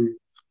pain,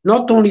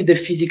 not only the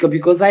physical,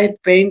 because I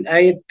had pain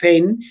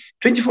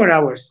 24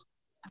 hours.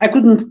 I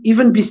couldn't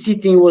even be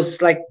sitting. It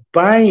was like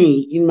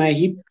buying in my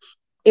hip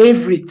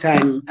every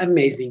time.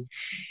 Amazing.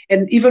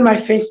 And even my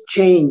face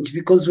changed,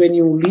 because when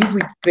you live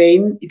with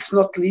pain, it's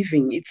not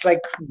living, it's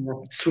like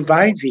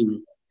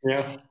surviving.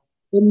 Yeah.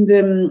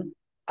 And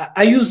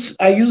I used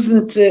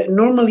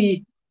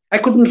normally, I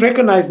couldn't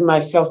recognize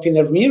myself in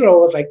a mirror. I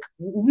was like,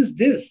 who is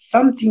this?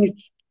 Something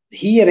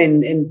here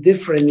and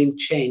different and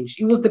changed.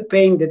 It was the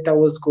pain that I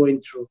was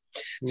going through.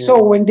 Yeah.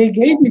 So when they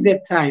gave me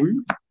that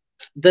time,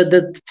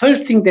 the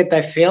first thing that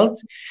I felt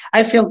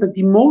that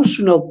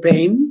emotional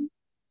pain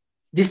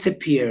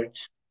disappeared,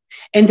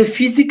 and the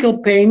physical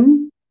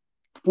pain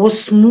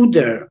was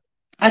smoother.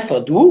 I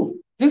thought, "Ooh,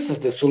 this is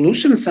the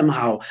solution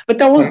somehow."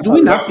 But I was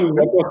doing nothing.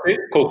 What was it?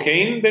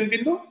 Cocaine,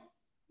 Benvindo?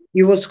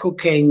 It was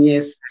cocaine,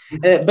 yes.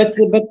 But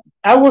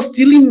I was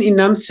still in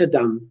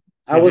Amsterdam.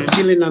 I was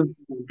still in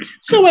Amsterdam.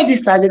 So I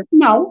decided,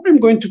 now I'm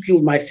going to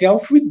kill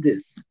myself with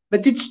this.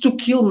 But it's to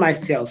kill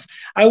myself.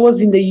 I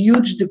was in a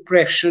huge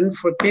depression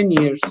for 10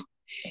 years.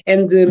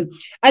 And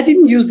I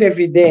didn't use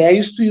every day. I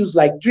used to use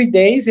like 3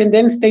 days and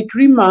then stay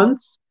 3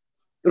 months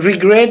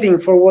regretting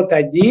for what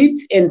I did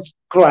and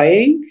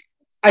crying.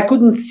 I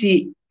couldn't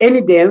see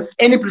any dance,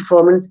 any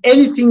performance,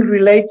 anything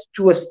related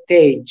to a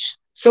stage.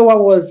 So I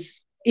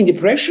was in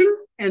depression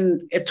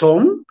and at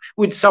home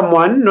with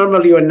someone,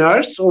 normally a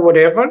nurse or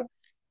whatever,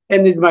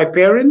 and with my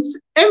parents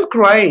and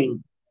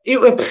crying.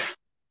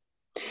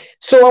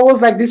 So I was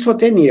like this for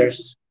 10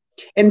 years.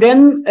 And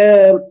then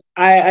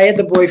I had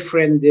a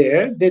boyfriend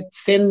there that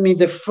sent me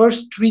the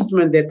first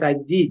treatment that I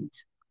did.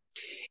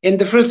 And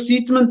the first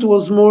treatment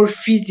was more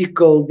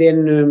physical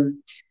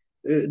than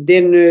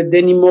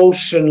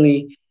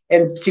emotionally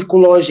and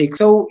psychological.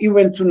 So it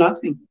went to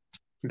nothing.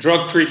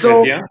 Drug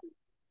treatment, yeah?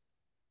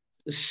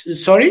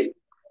 Sorry?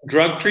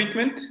 Drug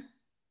treatment?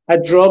 A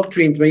drug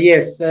treatment,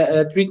 yes,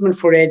 a treatment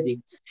for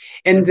addicts.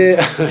 And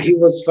it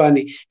was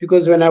funny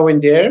because when I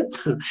went there,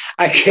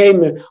 I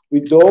came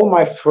with all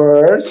my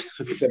furs.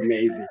 It's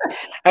amazing.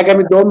 I came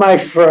with all my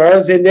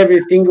furs and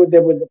everything with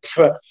the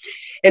fur.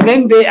 And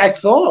then I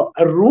saw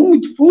a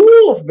room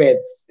full of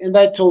beds. And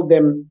I told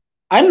them,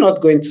 I'm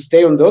not going to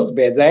stay on those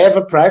beds. I have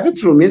a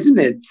private room, isn't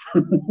it?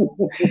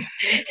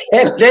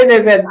 And then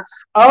they said,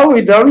 oh,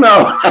 we don't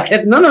know. I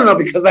said, no,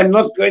 because I'm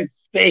not going to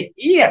stay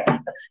here.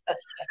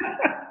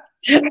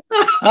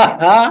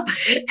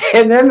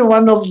 And then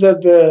one of the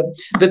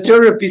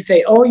therapists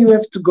say, oh, you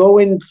have to go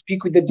and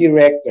speak with the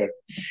director.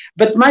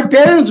 But my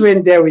parents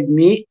went there with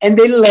me and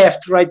they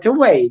left right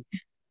away.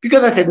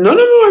 Because I said, no,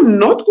 I'm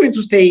not going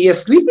to stay here.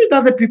 Sleep with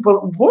other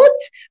people. What?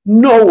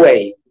 No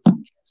way.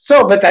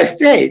 So, but I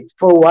stayed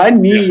for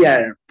 1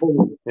 year. For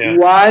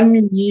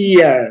 1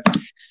 year.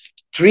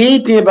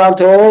 Treating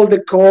about all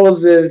the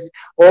causes,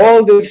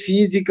 all the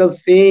physical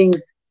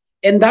things.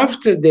 And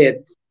after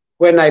that,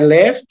 when I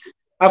left,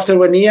 after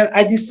 1 year,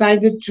 I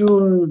decided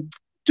to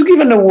give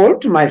an award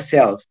to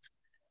myself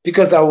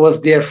because I was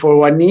there for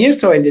 1 year.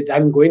 So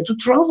I'm going to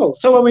travel.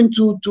 So I went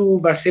to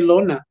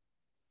Barcelona.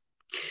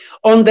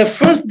 On the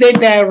first day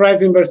that I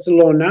arrived in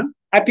Barcelona,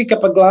 I picked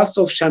up a glass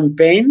of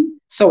champagne.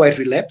 So I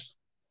relapsed.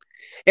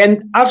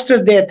 And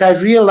after that, I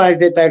realized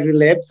that I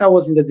relapsed. I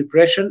was in the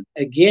depression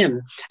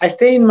again. I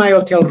stayed in my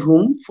hotel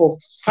room for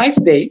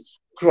 5 days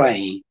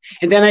crying.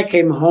 And then I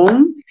came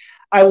home.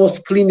 I was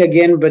clean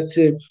again, but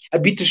a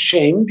bit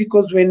ashamed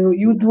because when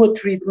you do a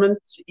treatment,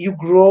 you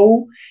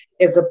grow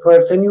as a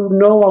person, you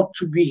know how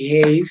to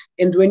behave.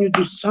 And when you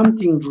do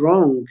something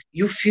wrong,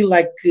 you feel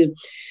like,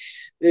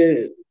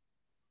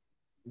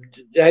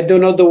 I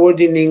don't know the word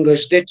in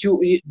English, that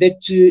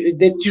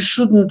you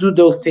shouldn't do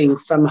those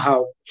things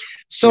somehow.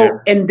 So,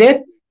 and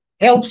that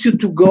helps you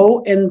to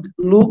go and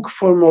look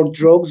for more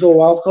drugs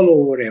or alcohol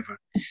or whatever.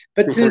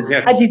 But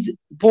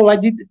I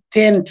did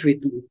 10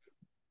 treatments.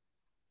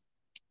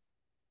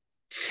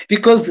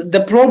 Because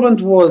the problem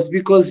was,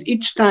 because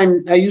each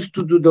time I used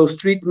to do those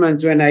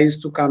treatments, when I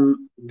used to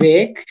come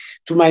back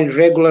to my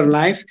regular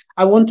life,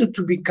 I wanted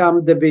to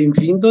become the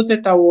Benvindo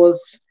that I was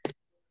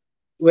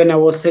when I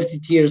was 30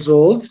 years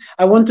old.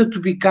 I wanted to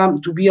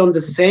be on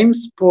the same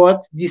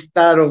spot, the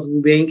star of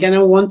Nubank, and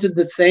I wanted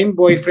the same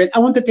boyfriend. I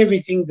wanted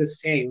everything the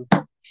same.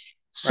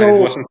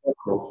 So it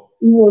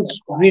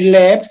was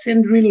relapse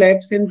and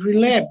relapse and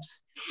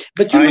relapse.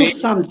 But you know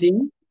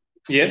something?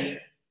 Yes.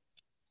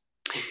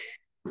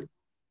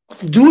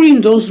 During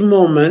those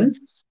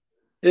moments,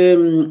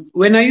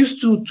 when I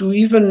used to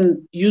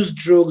even use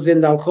drugs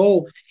and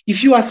alcohol,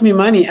 if you ask me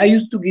money, I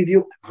used to give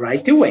you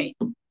right away.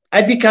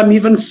 I become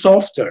even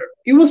softer.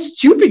 It was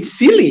stupid,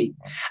 silly.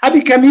 I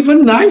become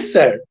even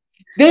nicer.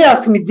 They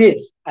ask me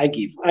this, I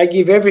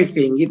give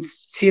everything.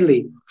 It's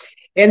silly.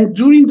 And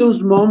during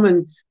those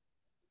moments,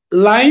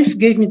 life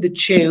gave me the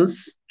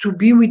chance to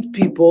be with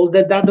people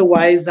that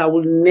otherwise I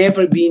will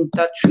never be in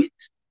touch with.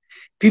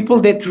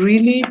 People that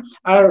really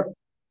are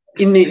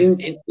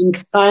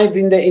inside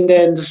in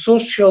the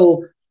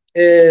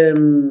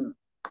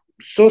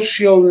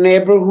social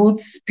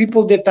neighborhoods,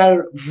 people that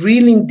are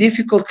really in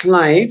difficult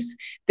lives,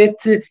 that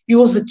it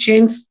was a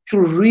chance to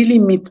really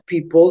meet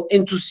people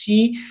and to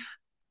see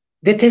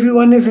that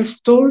everyone has a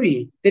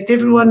story, that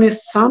everyone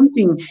has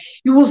something.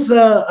 It was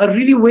a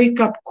really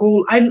wake-up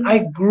call.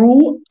 I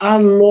grew a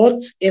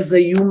lot as a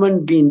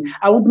human being.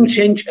 I wouldn't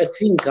change a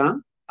thing,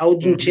 I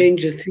wouldn't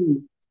change a thing,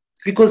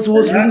 because it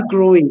was really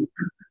growing.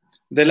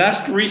 The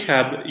last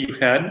rehab you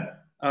had,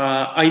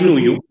 I knew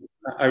you.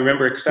 I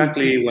remember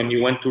exactly when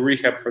you went to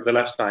rehab for the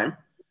last time,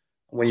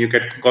 when you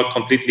got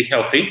completely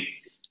healthy.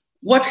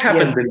 What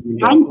happened?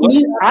 Yes.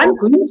 I'm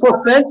clean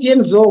for 13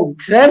 years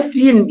old.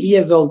 13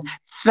 years old.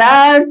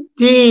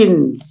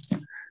 13.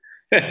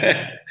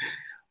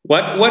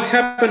 What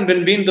happened,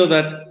 Benvindo,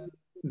 that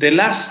the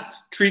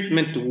last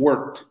treatment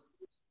worked?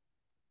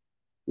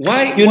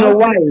 Why? You know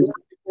why?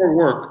 more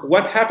work.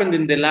 What happened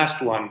in the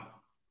last one?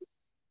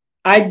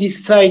 I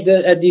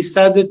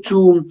decided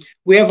to,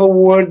 we have a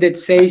word that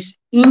says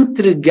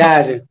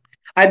entregar.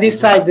 I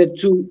decided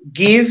to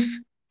give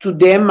to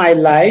them my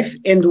life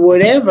and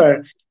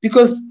whatever,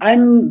 because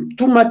I'm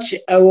too much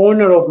a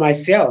owner of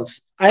myself.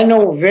 I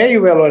know very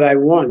well what I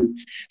want.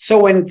 So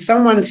when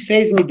someone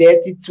says me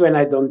that, it's when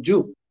I don't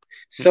do.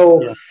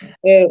 So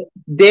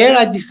there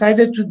I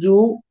decided to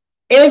do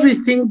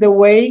everything the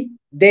way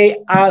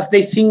they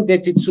think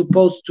that it's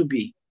supposed to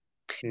be.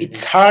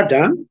 It's hard,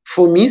 huh?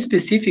 For me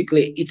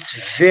specifically,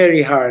 it's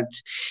very hard.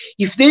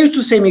 If they used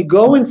to say me,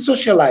 go and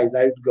socialize,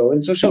 I would go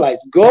and socialize.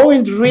 Go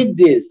and read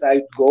this, I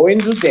would go and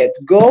do that.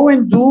 Go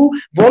and do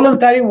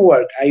voluntary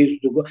work, I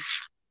used to go.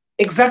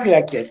 Exactly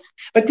like that.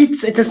 But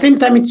it's at the same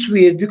time, it's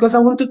weird because I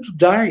wanted to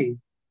die.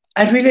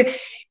 I really,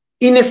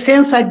 in a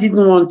sense, I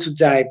didn't want to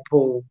die,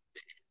 Paul.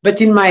 But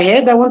in my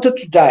head, I wanted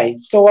to die.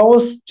 So I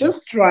was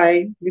just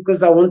trying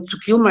because I want to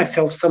kill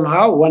myself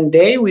somehow. One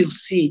day we'll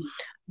see.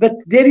 But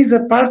there is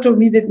a part of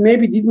me that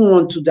maybe didn't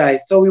want to die.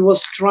 So we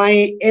was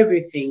trying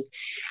everything.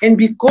 And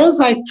because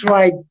I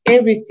tried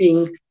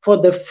everything for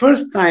the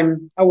first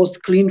time, I was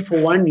clean for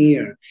 1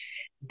 year.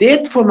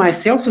 That for my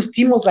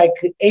self-esteem was like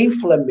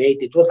inflamed.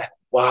 It was like,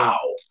 wow,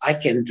 I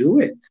can do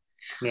it.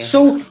 Yeah.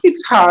 So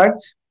it's hard.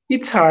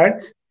 It's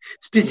hard.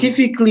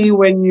 Specifically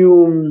when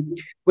you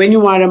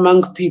are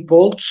among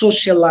people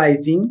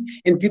socializing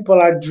and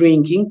people are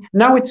drinking.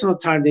 Now it's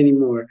not hard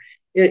anymore.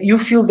 You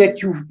feel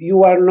that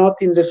you are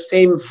not in the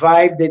same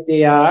vibe that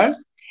they are,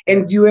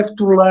 and you have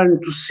to learn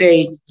to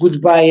say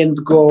goodbye and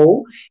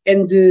go.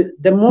 And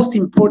the most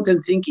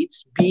important thing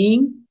is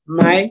being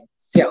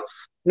myself,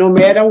 no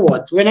matter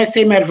what. When I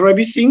say my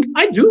rubbish thing,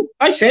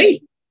 I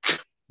say.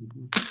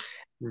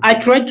 I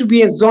try to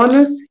be as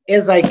honest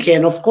as I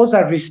can. Of course,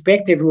 I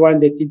respect everyone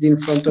that is in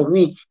front of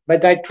me,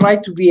 but I try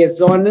to be as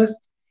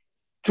honest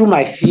to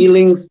my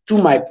feelings, to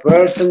my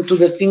person, to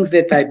the things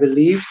that I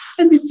believe,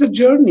 and it's a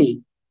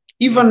journey.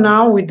 Even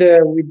now with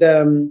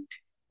the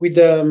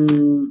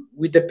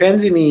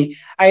pandemic,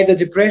 I had a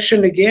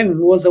depression again. It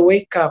was a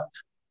wake up.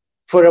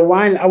 For a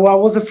while, I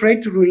was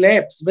afraid to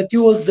relapse, but it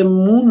was the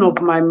moon of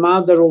my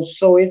mother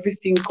also,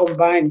 everything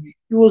combined.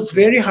 It was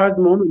very hard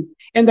moments,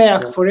 and I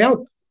asked for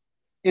help,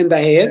 and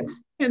I had,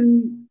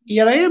 and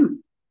here I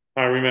am.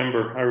 I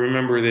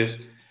remember this.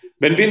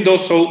 Benvindo,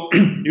 so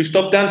you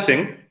stop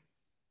dancing,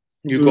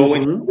 you go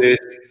into this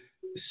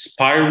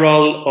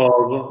spiral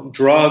of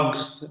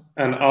drugs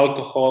and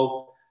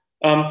alcohol.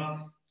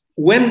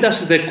 When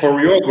does the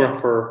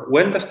choreographer,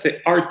 when does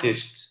the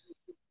artist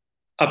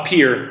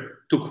appear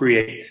to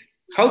create?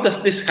 How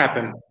does this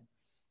happen?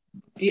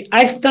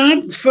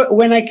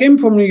 When I came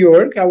from New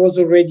York, I was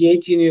already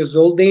 18 years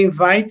old. They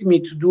invited me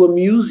to do a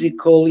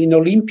musical in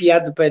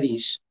Olympiade de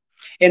Paris.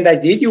 And I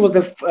did. It was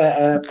a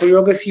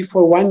choreography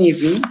for one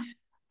evening.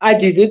 I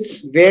did it,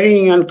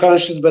 very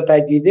unconscious, but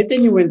I did it,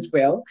 and it went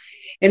well.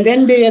 And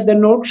then they had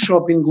an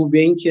workshop in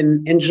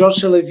Gulbenkian, and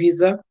George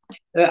Lavisa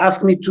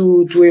asked me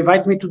to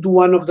invite me to do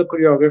one of the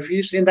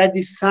choreographies, and I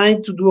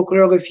decided to do a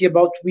choreography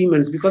about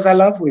women because I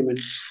love women.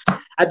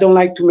 I don't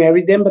like to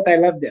marry them, but I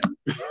love them.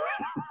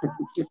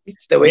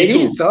 It's the way it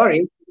is,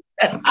 sorry.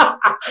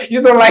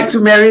 You don't like to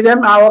marry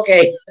them? Ah,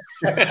 okay.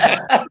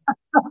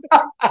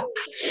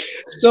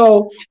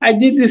 So I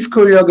did this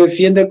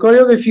choreography, and the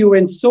choreography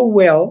went so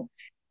well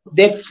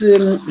that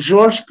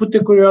George put the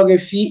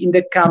choreography in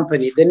the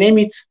company. The name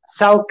is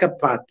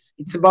Salkapat.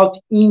 It's about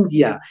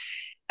India.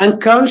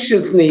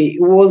 Unconsciously,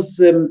 it was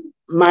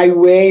my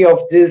way of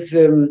this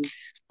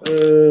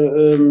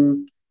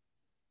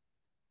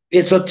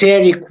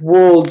esoteric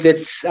world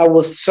that I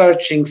was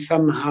searching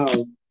somehow.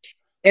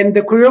 And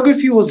the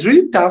choreography was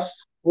really tough.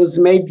 It was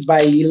made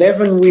by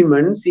 11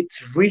 women.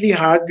 It's really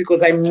hard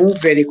because I move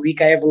very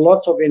quick. I have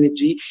lots of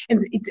energy.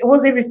 And it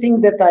was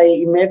everything that I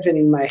imagined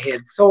in my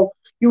head. So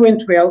it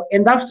went well.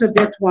 And after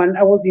that one,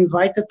 I was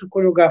invited to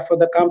choreograph for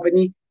the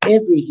company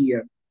every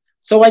year.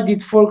 So I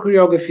did 4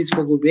 choreographies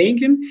for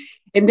Gulbenkian.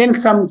 And then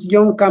some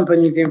young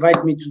companies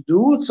invite me to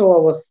do it. So I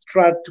was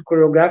tried to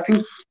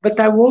choreographing. But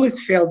I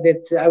always felt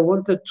that I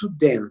wanted to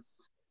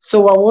dance.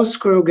 So I was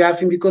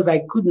choreographing because I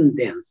couldn't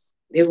dance.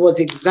 It was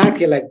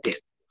exactly like that.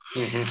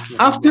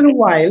 After a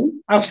while,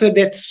 after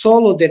that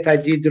solo that I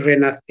did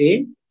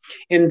Renate,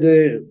 and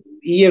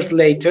years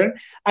later,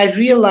 I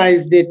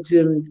realized that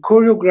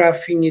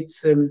choreographing,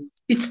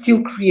 it's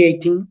still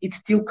creating, it's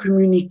still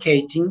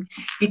communicating.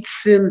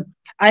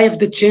 I have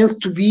the chance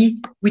to be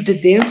with the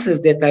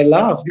dancers that I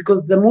love,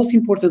 because the most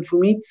important for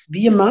me is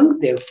be among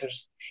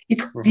dancers.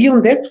 It's be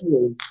on that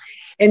world,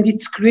 and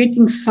it's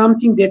creating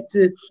something that,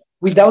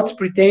 without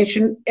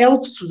pretension,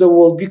 helps to the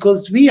world.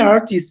 Because we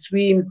artists,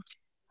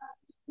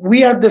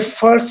 we are the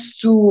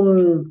first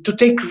to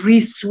take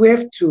risks. We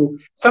have to.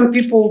 Some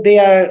people, they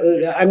are.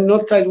 I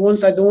don't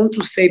want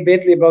to say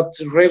badly about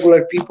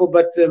regular people,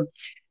 but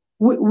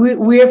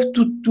we have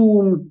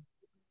to.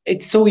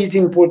 It's so easy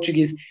in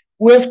Portuguese.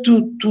 We have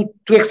to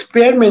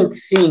experiment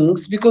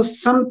things,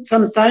 because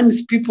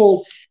sometimes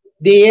people,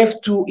 they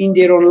have to, in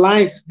their own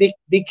lives,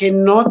 they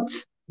cannot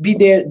be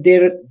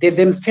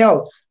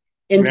themselves.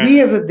 And Yeah.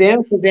 we as a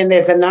dancers and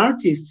as an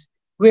artist,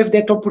 we have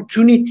that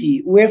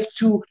opportunity. We have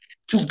to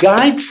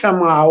guide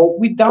somehow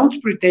without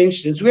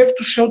pretensions. We have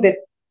to show that,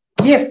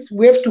 yes,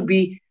 we have to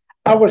be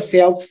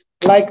ourselves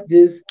like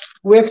this.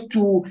 We have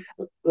to,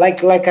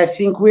 like I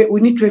think we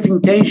need to have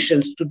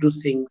intentions to do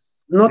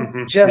things, not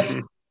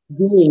just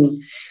doing.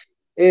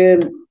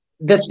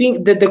 The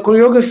thing that the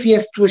choreography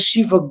has to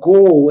achieve a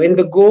goal, and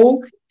the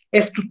goal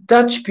has to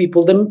touch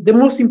people. The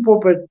most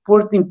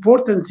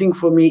important thing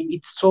for me,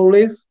 it's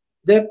always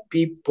the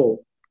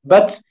people,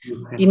 but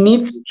it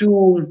needs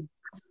to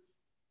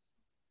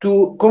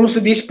como se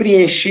diz,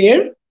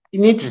 preencher. It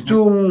needs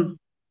to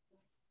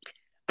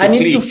I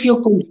need to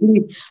feel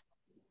complete.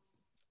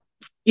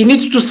 It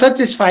needs to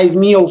satisfy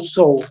me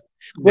also.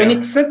 When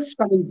it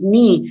satisfies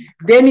me,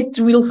 then it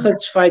will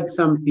satisfy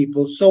some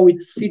people. So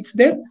it's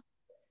that.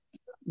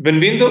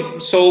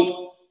 Benvindo,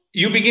 so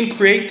you begin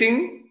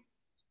creating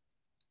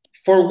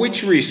for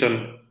which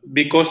reason?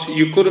 Because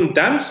you couldn't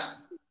dance?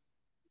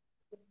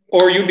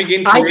 Or you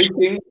begin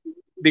creating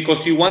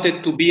because you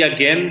wanted to be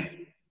again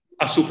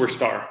a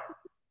superstar?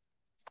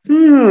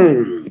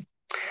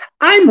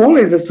 I'm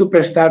always a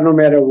superstar no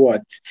matter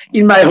what,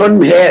 in my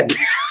own head.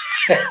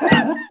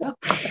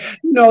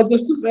 No,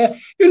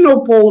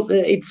 Paul,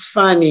 it's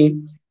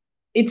funny.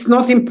 It's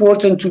not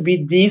important to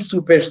be the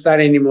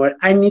superstar anymore.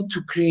 I need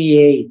to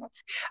create.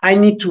 I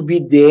need to be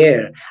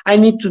there. I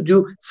need to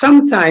do.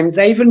 Sometimes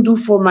I even do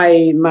for my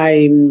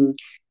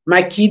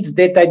kids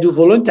that I do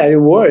voluntary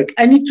work.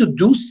 I need to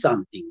do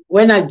something.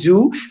 When I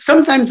do,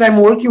 sometimes I'm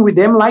working with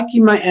them, like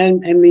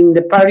I'm in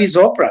the Paris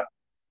Opera.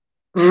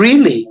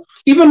 Really,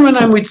 even when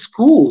I'm with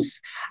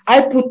schools,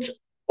 I put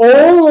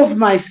all of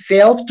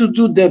myself to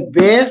do the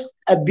best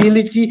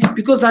ability,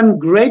 because I'm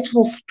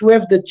grateful to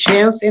have the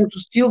chance and to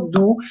still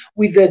do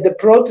with the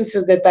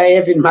prostheses that I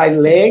have in my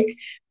leg.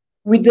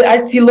 I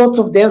see lots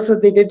of dancers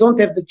that they don't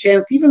have the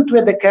chance even to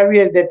have the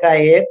career that I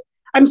had.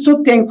 I'm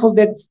so thankful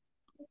that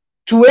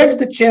to have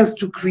the chance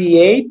to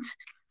create.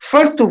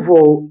 First of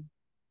all,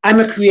 I'm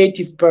a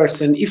creative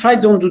person. If I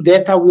don't do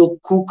that, I will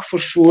cook for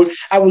sure.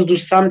 I will do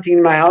something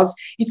in my house.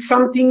 It's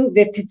something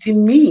that it's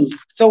in me.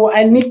 So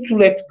I need to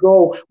let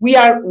go. We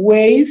are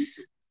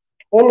ways,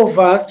 all of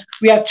us,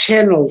 we are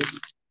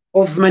channels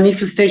of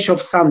manifestation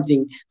of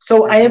something.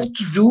 So I have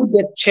to do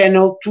that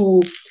channel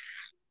to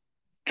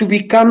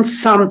become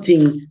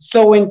something.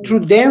 So and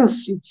through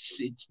dance,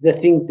 it's the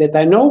thing that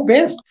I know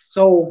best.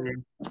 So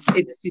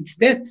it's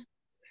that.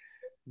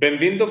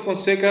 Benvindo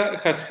Fonseca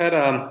has had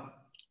a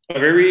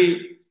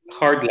very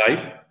hard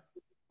life.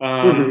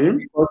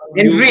 And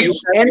rich.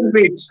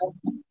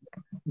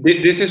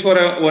 This is what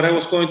I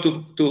was going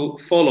to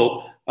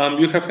follow.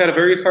 You have had a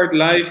very hard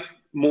life,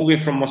 moving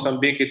from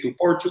Mozambique to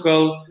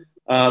Portugal,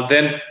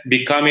 then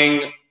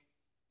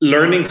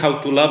learning how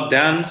to love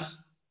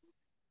dance.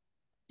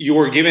 You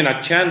were given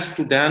a chance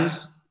to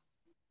dance.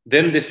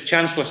 Then this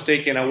chance was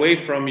taken away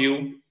from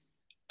you.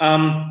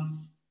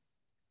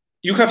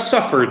 You have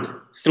suffered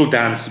through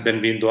dance,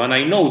 Benvindo, and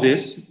I know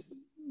this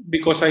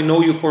because I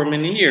know you for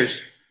many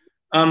years.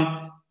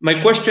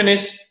 My question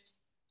is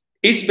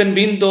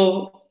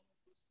Benvindo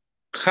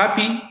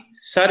happy,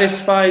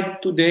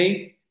 satisfied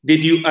today?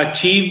 Did you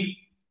achieve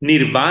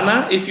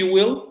nirvana, if you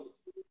will?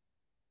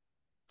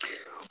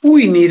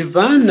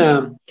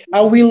 Nirvana.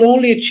 I will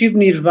only achieve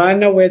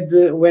nirvana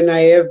when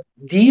I have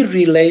the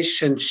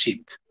relationship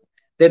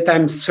that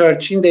I'm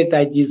searching, that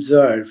I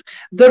deserve.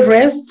 The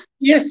rest,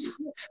 yes.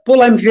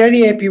 Paul, I'm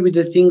very happy with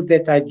the things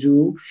that I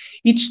do.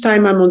 Each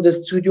time I'm on the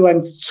studio,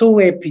 I'm so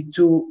happy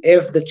to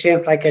have the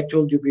chance, like I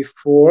told you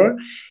before.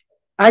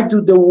 I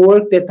do the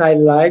work that I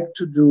like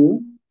to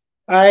do.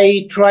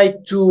 I try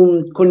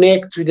to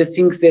connect with the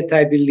things that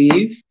I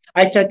believe.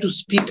 I try to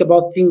speak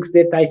about things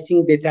that I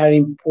think that are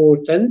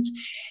important.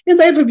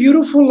 And I have a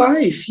beautiful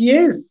life.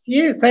 Yes,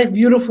 I have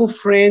beautiful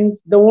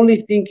friends. The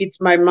only thing, it's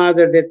my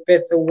mother that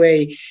passed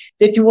away,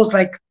 that it was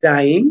like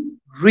dying,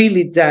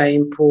 really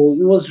dying, Paul.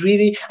 It was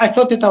really, I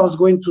thought that I was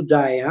going to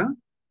die.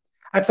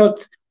 I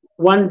thought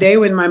one day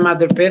when my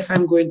mother passed,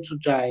 I'm going to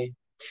die.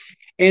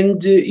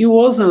 And it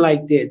wasn't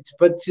like that,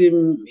 but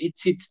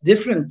it's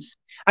different.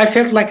 I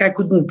felt like I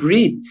couldn't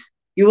breathe.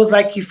 It was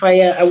like if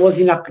I was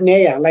in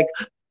apnea,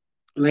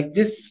 like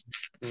this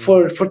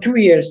for 2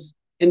 years.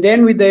 And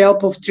then with the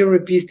help of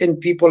therapists and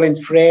people and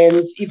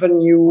friends,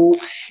 even you,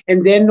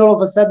 and then all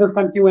of a sudden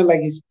something went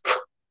like this,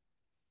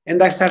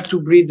 and I start to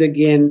breathe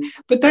again.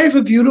 But I have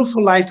a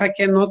beautiful life. I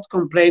cannot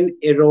complain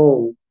at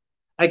all.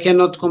 I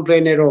cannot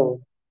complain at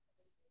all.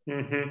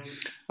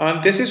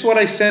 This is what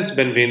I sense,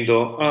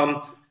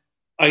 Benvindo.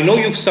 I know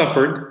you've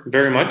suffered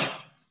very much.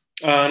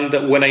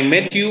 And when I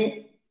met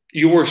you,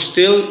 you were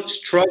still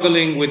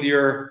struggling with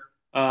your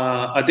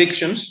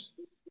addictions,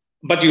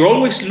 but you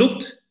always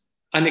looked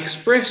and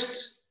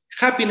expressed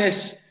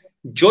happiness,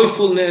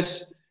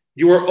 joyfulness.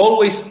 You were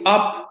always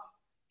up,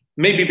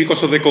 maybe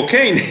because of the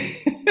cocaine.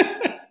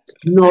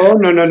 No,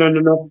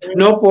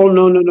 Paul,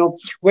 no.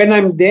 When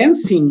I'm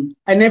dancing,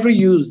 I never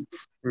used.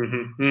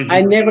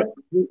 I never.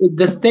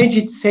 The stage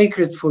is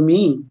sacred for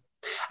me.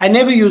 I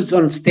never use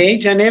on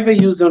stage, I never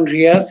use on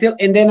rehearsal,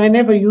 and then I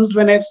never use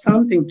when I have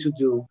something to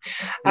do.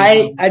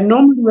 I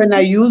normally when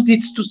I use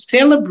it to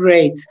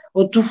celebrate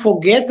or to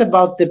forget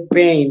about the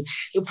pain.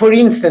 For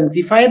instance,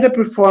 if I had a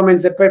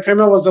performance, the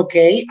performer was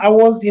okay, I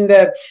was in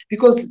the,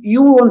 because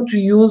you want to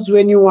use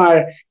when you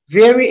are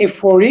very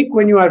euphoric,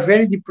 when you are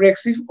very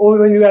depressive, or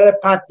when you are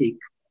apathic.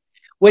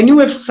 When you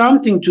have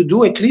something to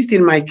do, at least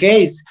in my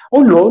case,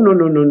 oh no, no,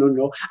 no, no, no,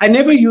 no. I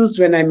never used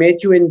when I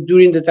met you and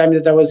during the time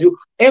that I was you,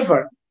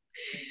 ever.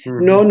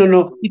 No, no,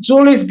 no. It's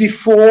always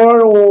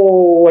before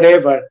or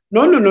whatever.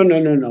 No, no, no, no,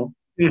 no, no.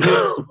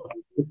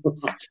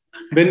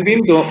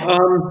 Benvindo,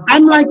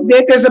 I'm like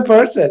that as a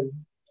person.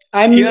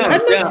 I'm yeah.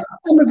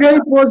 I'm a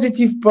very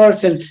positive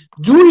person.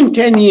 During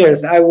 10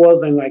 years, I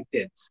wasn't like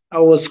that. I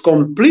was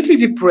completely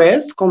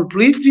depressed,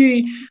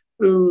 completely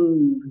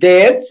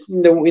dead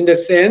in the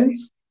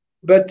sense.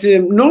 But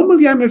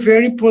normally, I'm a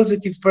very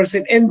positive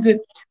person. And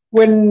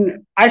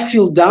when I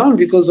feel down,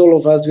 because all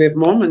of us we have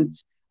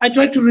moments, I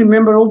try to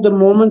remember all the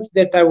moments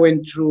that I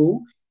went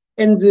through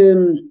and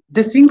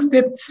the things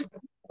that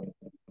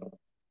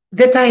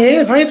I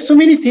have. I have so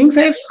many things.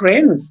 I have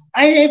friends.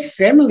 I have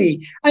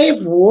family. I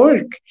have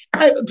work.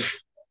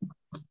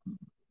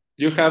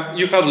 You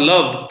have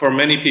love for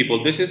many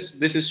people. This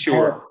is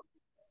sure.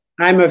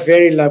 I'm a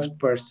very loved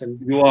person.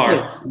 You are.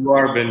 Yes. You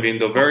are,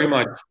 Benvindo, very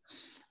much.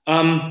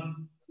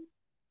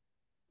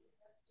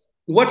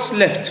 What's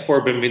left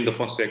for Benvindo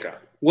Fonseca?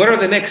 What are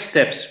the next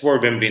steps for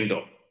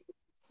Benvindo?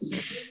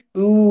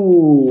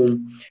 Ooh,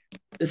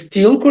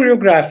 still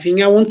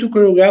choreographing. I want to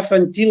choreograph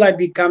until I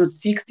become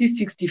 60,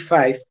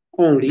 65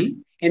 only.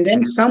 And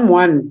then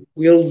someone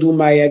will do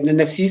an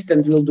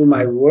assistant will do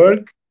my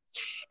work.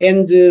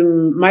 And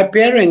my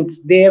parents,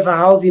 they have a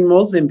house in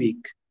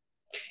Mozambique.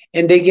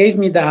 And they gave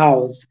me the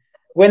house.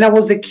 When I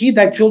was a kid,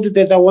 I told you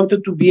that I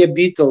wanted to be a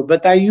Beatle.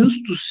 But I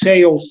used to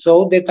say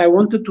also that I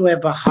wanted to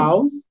have a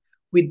house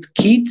with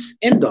kids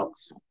and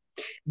dogs.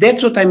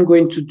 That's what I'm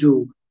going to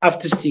do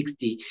after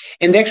 60.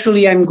 And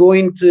actually, I'm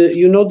going to,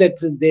 you know, that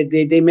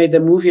they made a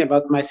movie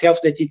about myself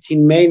that it's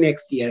in May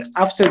next year.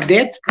 After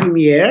that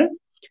premiere,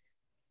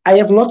 I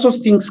have lots of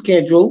things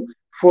scheduled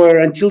for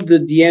until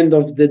the end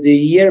of the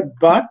year,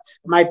 but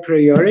my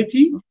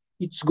priority,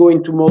 it's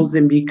going to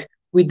Mozambique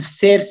with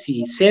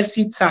SwanSea.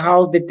 SwanSea, it's a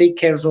house that takes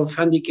care of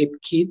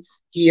handicapped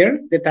kids here,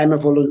 that I'm a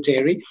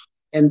voluntary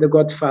and the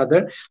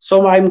godfather.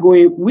 So I'm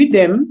going with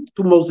them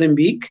to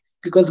Mozambique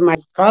because my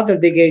father,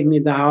 they gave me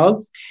the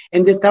house,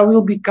 and that I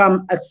will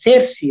become a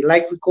SwanSea,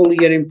 like we call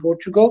here in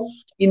Portugal,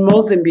 in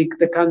Mozambique,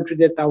 the country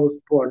that I was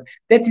born.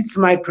 That is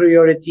my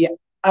priority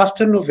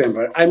after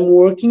November. I'm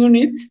working on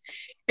it,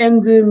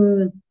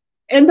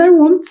 and I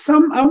want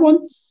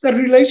a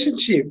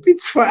relationship.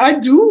 It's for, I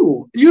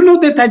do. You know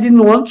that I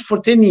didn't want for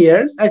 10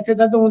 years. I said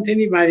I don't want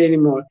anybody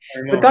anymore.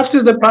 But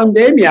after the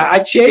pandemic, I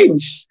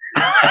changed.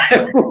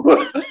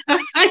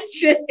 I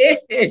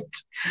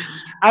changed.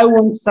 I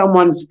want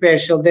someone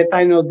special that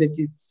I know that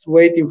is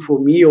waiting for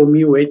me or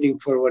me waiting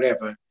for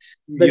whatever.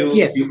 But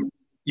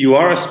you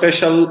are a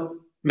special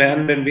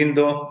man,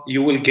 Benvindo.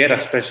 You will get a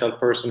special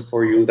person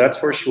for you. That's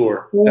for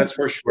sure. That's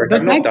for sure. I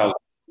have no doubt.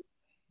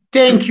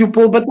 Thank you,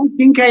 Paul. But I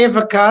think I have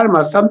a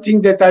karma,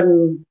 something that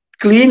I'm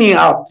cleaning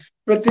up.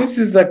 But this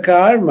is a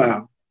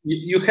karma.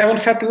 You haven't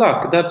had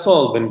luck. That's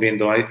all,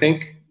 Benvindo. I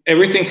think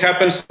everything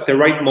happens at the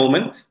right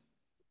moment.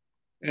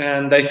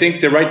 And I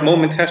think the right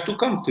moment has to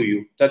come to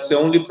you. That's the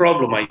only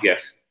problem, I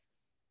guess.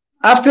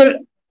 After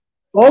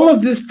all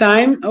of this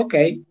time,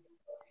 okay.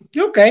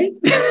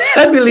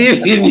 I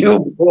believe in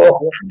you,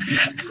 Paul.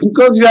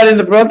 Because you are in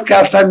the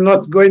broadcast, I'm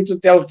not going to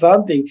tell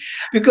something.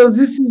 Because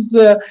this is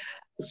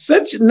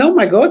no,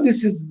 my God,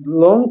 this is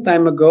long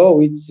time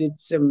ago.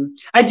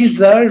 I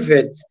deserve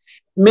it.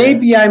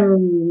 Maybe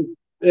I'm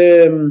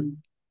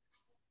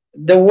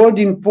the word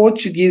in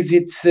Portuguese,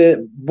 it's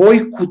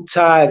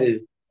boicotar.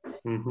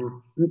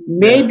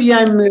 Maybe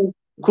I'm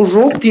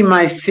corrupting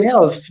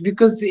myself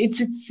because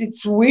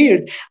it's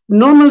weird.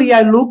 Normally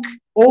I look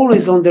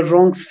always on the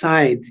wrong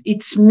side.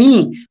 It's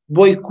me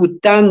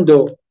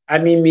boicotando a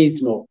mí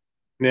mismo.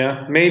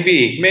 Yeah,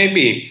 maybe.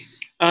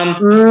 Tell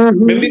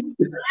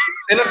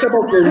us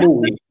about your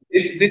movie.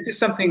 This is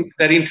something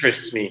that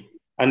interests me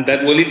and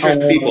that will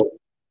interest people.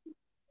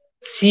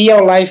 See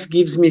how life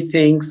gives me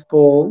things,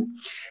 Paul.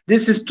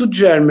 This is two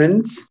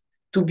Germans,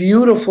 two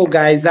beautiful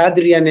guys,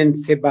 Adrian and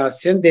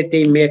Sebastian, that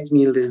they met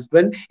me in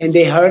Lisbon and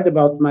they heard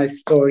about my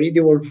story.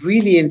 They were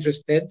really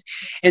interested.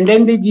 And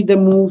then they did a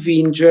movie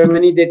in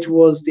Germany that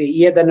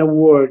he had an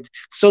award.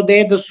 So they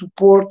had the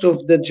support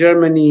of the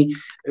Germany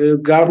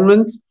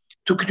government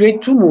to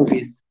create two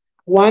movies.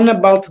 One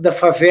about the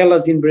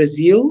favelas in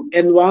Brazil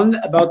and one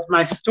about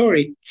my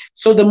story.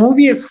 So the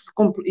movie is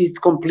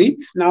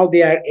complete. Now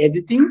they are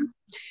editing.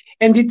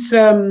 And it's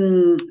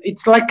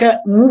like a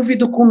movie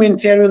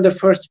documentary on the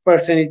first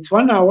person. It's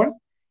 1 hour.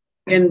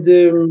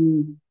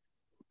 And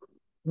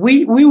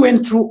we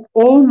went through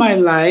all my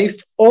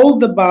life, all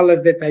the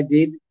ballas that I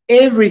did,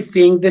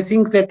 everything, the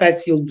things that I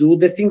still do,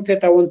 the things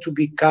that I want to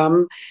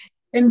become.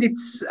 And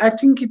I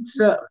think it's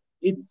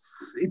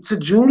it's a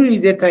jewelry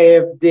that I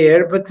have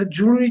there, but a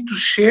jewelry to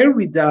share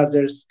with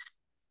others.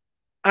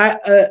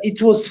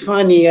 It was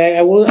funny.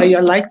 I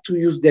like to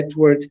use that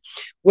word.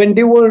 When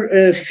they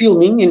were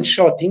filming and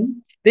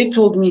shooting, they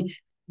told me,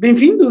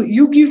 Benvindo,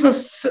 you give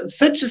us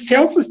such a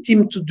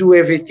self-esteem to do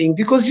everything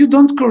because you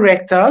don't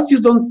correct us. You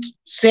don't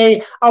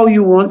say how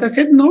you want. I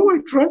said, no, I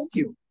trust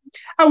you.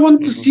 I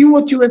want to see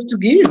what you have to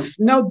give.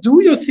 Now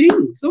do your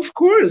things, of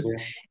course.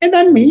 Yeah. And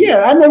I'm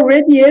here. I'm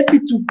already happy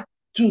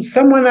to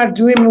someone are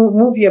doing a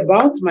movie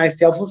about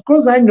myself. Of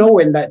course, I know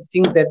and that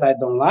things that I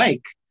don't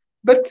like.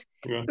 But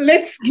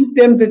let's give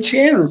them the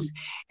chance.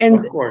 And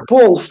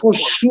Paul, for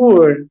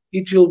sure,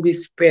 it will be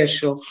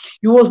special.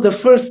 It was the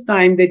first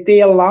time that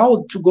they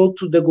allowed to go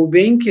to the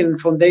Gulbenkian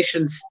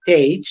Foundation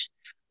stage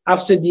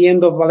after the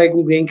end of Ballet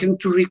Gulbenkian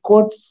to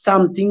record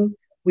something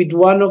with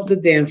one of the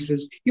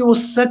dancers. It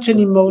was such an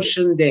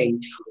emotion day.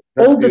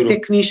 All the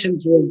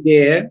technicians were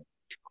there.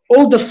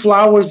 All the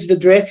flowers, the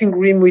dressing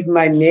room with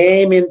my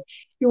name, and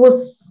it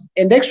was.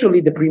 And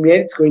actually, the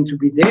premiere is going to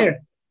be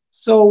there.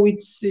 So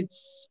it's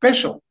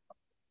special.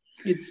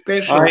 It's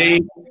special.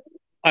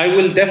 I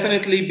will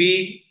definitely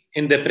be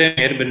in the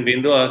premiere,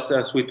 Benvindo,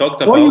 as we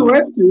talked about. Oh, you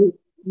have to.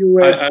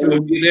 I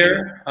will be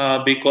there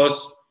because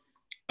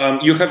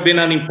you have been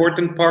an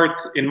important part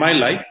in my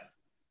life.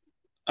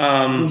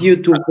 You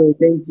too, Paul.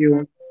 Thank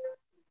you.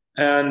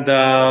 And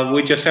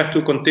we just have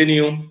to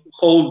continue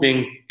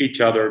holding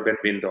each other,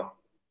 Benvindo.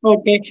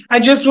 Okay.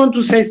 I just want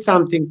to say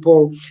something,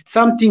 Paul.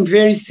 Something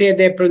very sad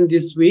happened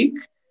this week.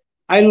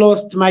 I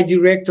lost my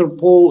director,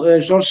 Paul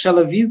Jorge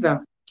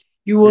Salavisa.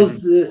 He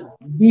was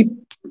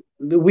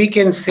we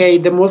can say,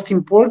 the most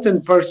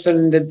important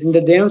person in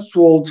the dance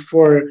world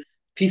for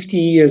 50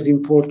 years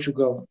in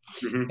Portugal.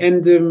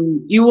 And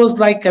he was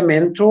like a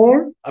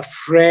mentor, a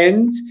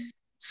friend,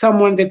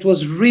 someone that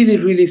was really,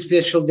 really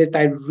special that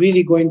I'm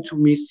really going to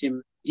miss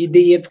him.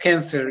 He had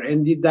cancer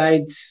and he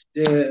died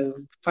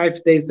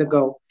 5 days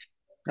ago.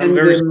 I'm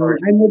very sorry.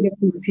 I know that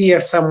he's here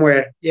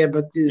somewhere. Yeah,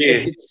 but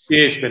it's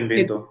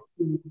Benvindo.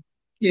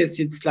 Yes,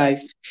 it's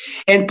life.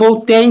 And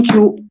Paul, thank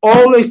you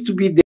always to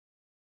be there.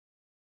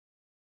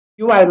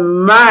 You are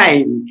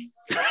mine.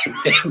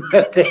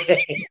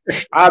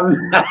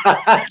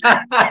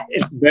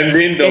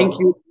 Benvindo. Thank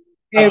you.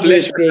 A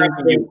pleasure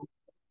having you.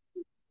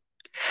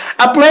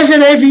 A pleasure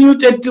having you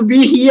to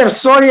be here.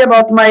 Sorry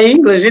about my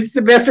English. It's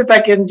the best that I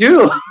can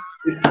do.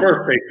 It's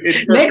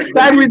perfect. Next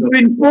time we do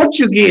in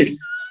Portuguese.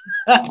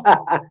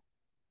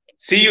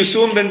 See you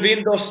soon,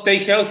 Benvindo. Stay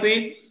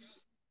healthy.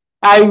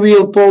 I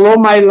will, Paul. Oh,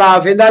 my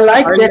love. And I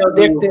like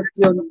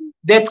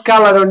that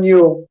color on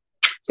you.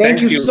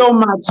 Thank you so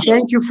much.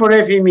 Thank you for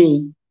having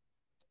me.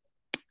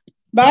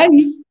 Bye.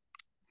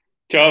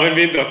 Ciao,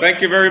 Benvindo.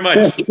 Thank you very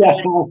much.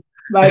 Ciao.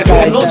 Bye,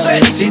 bye. No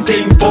sé si te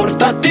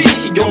importa a ti,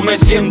 yo me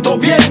siento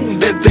bien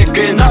desde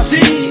que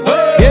nací.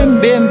 Bien.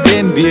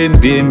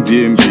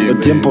 El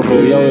tiempo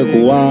rodeado de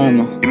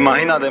cubanos.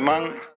 Imagínate, man.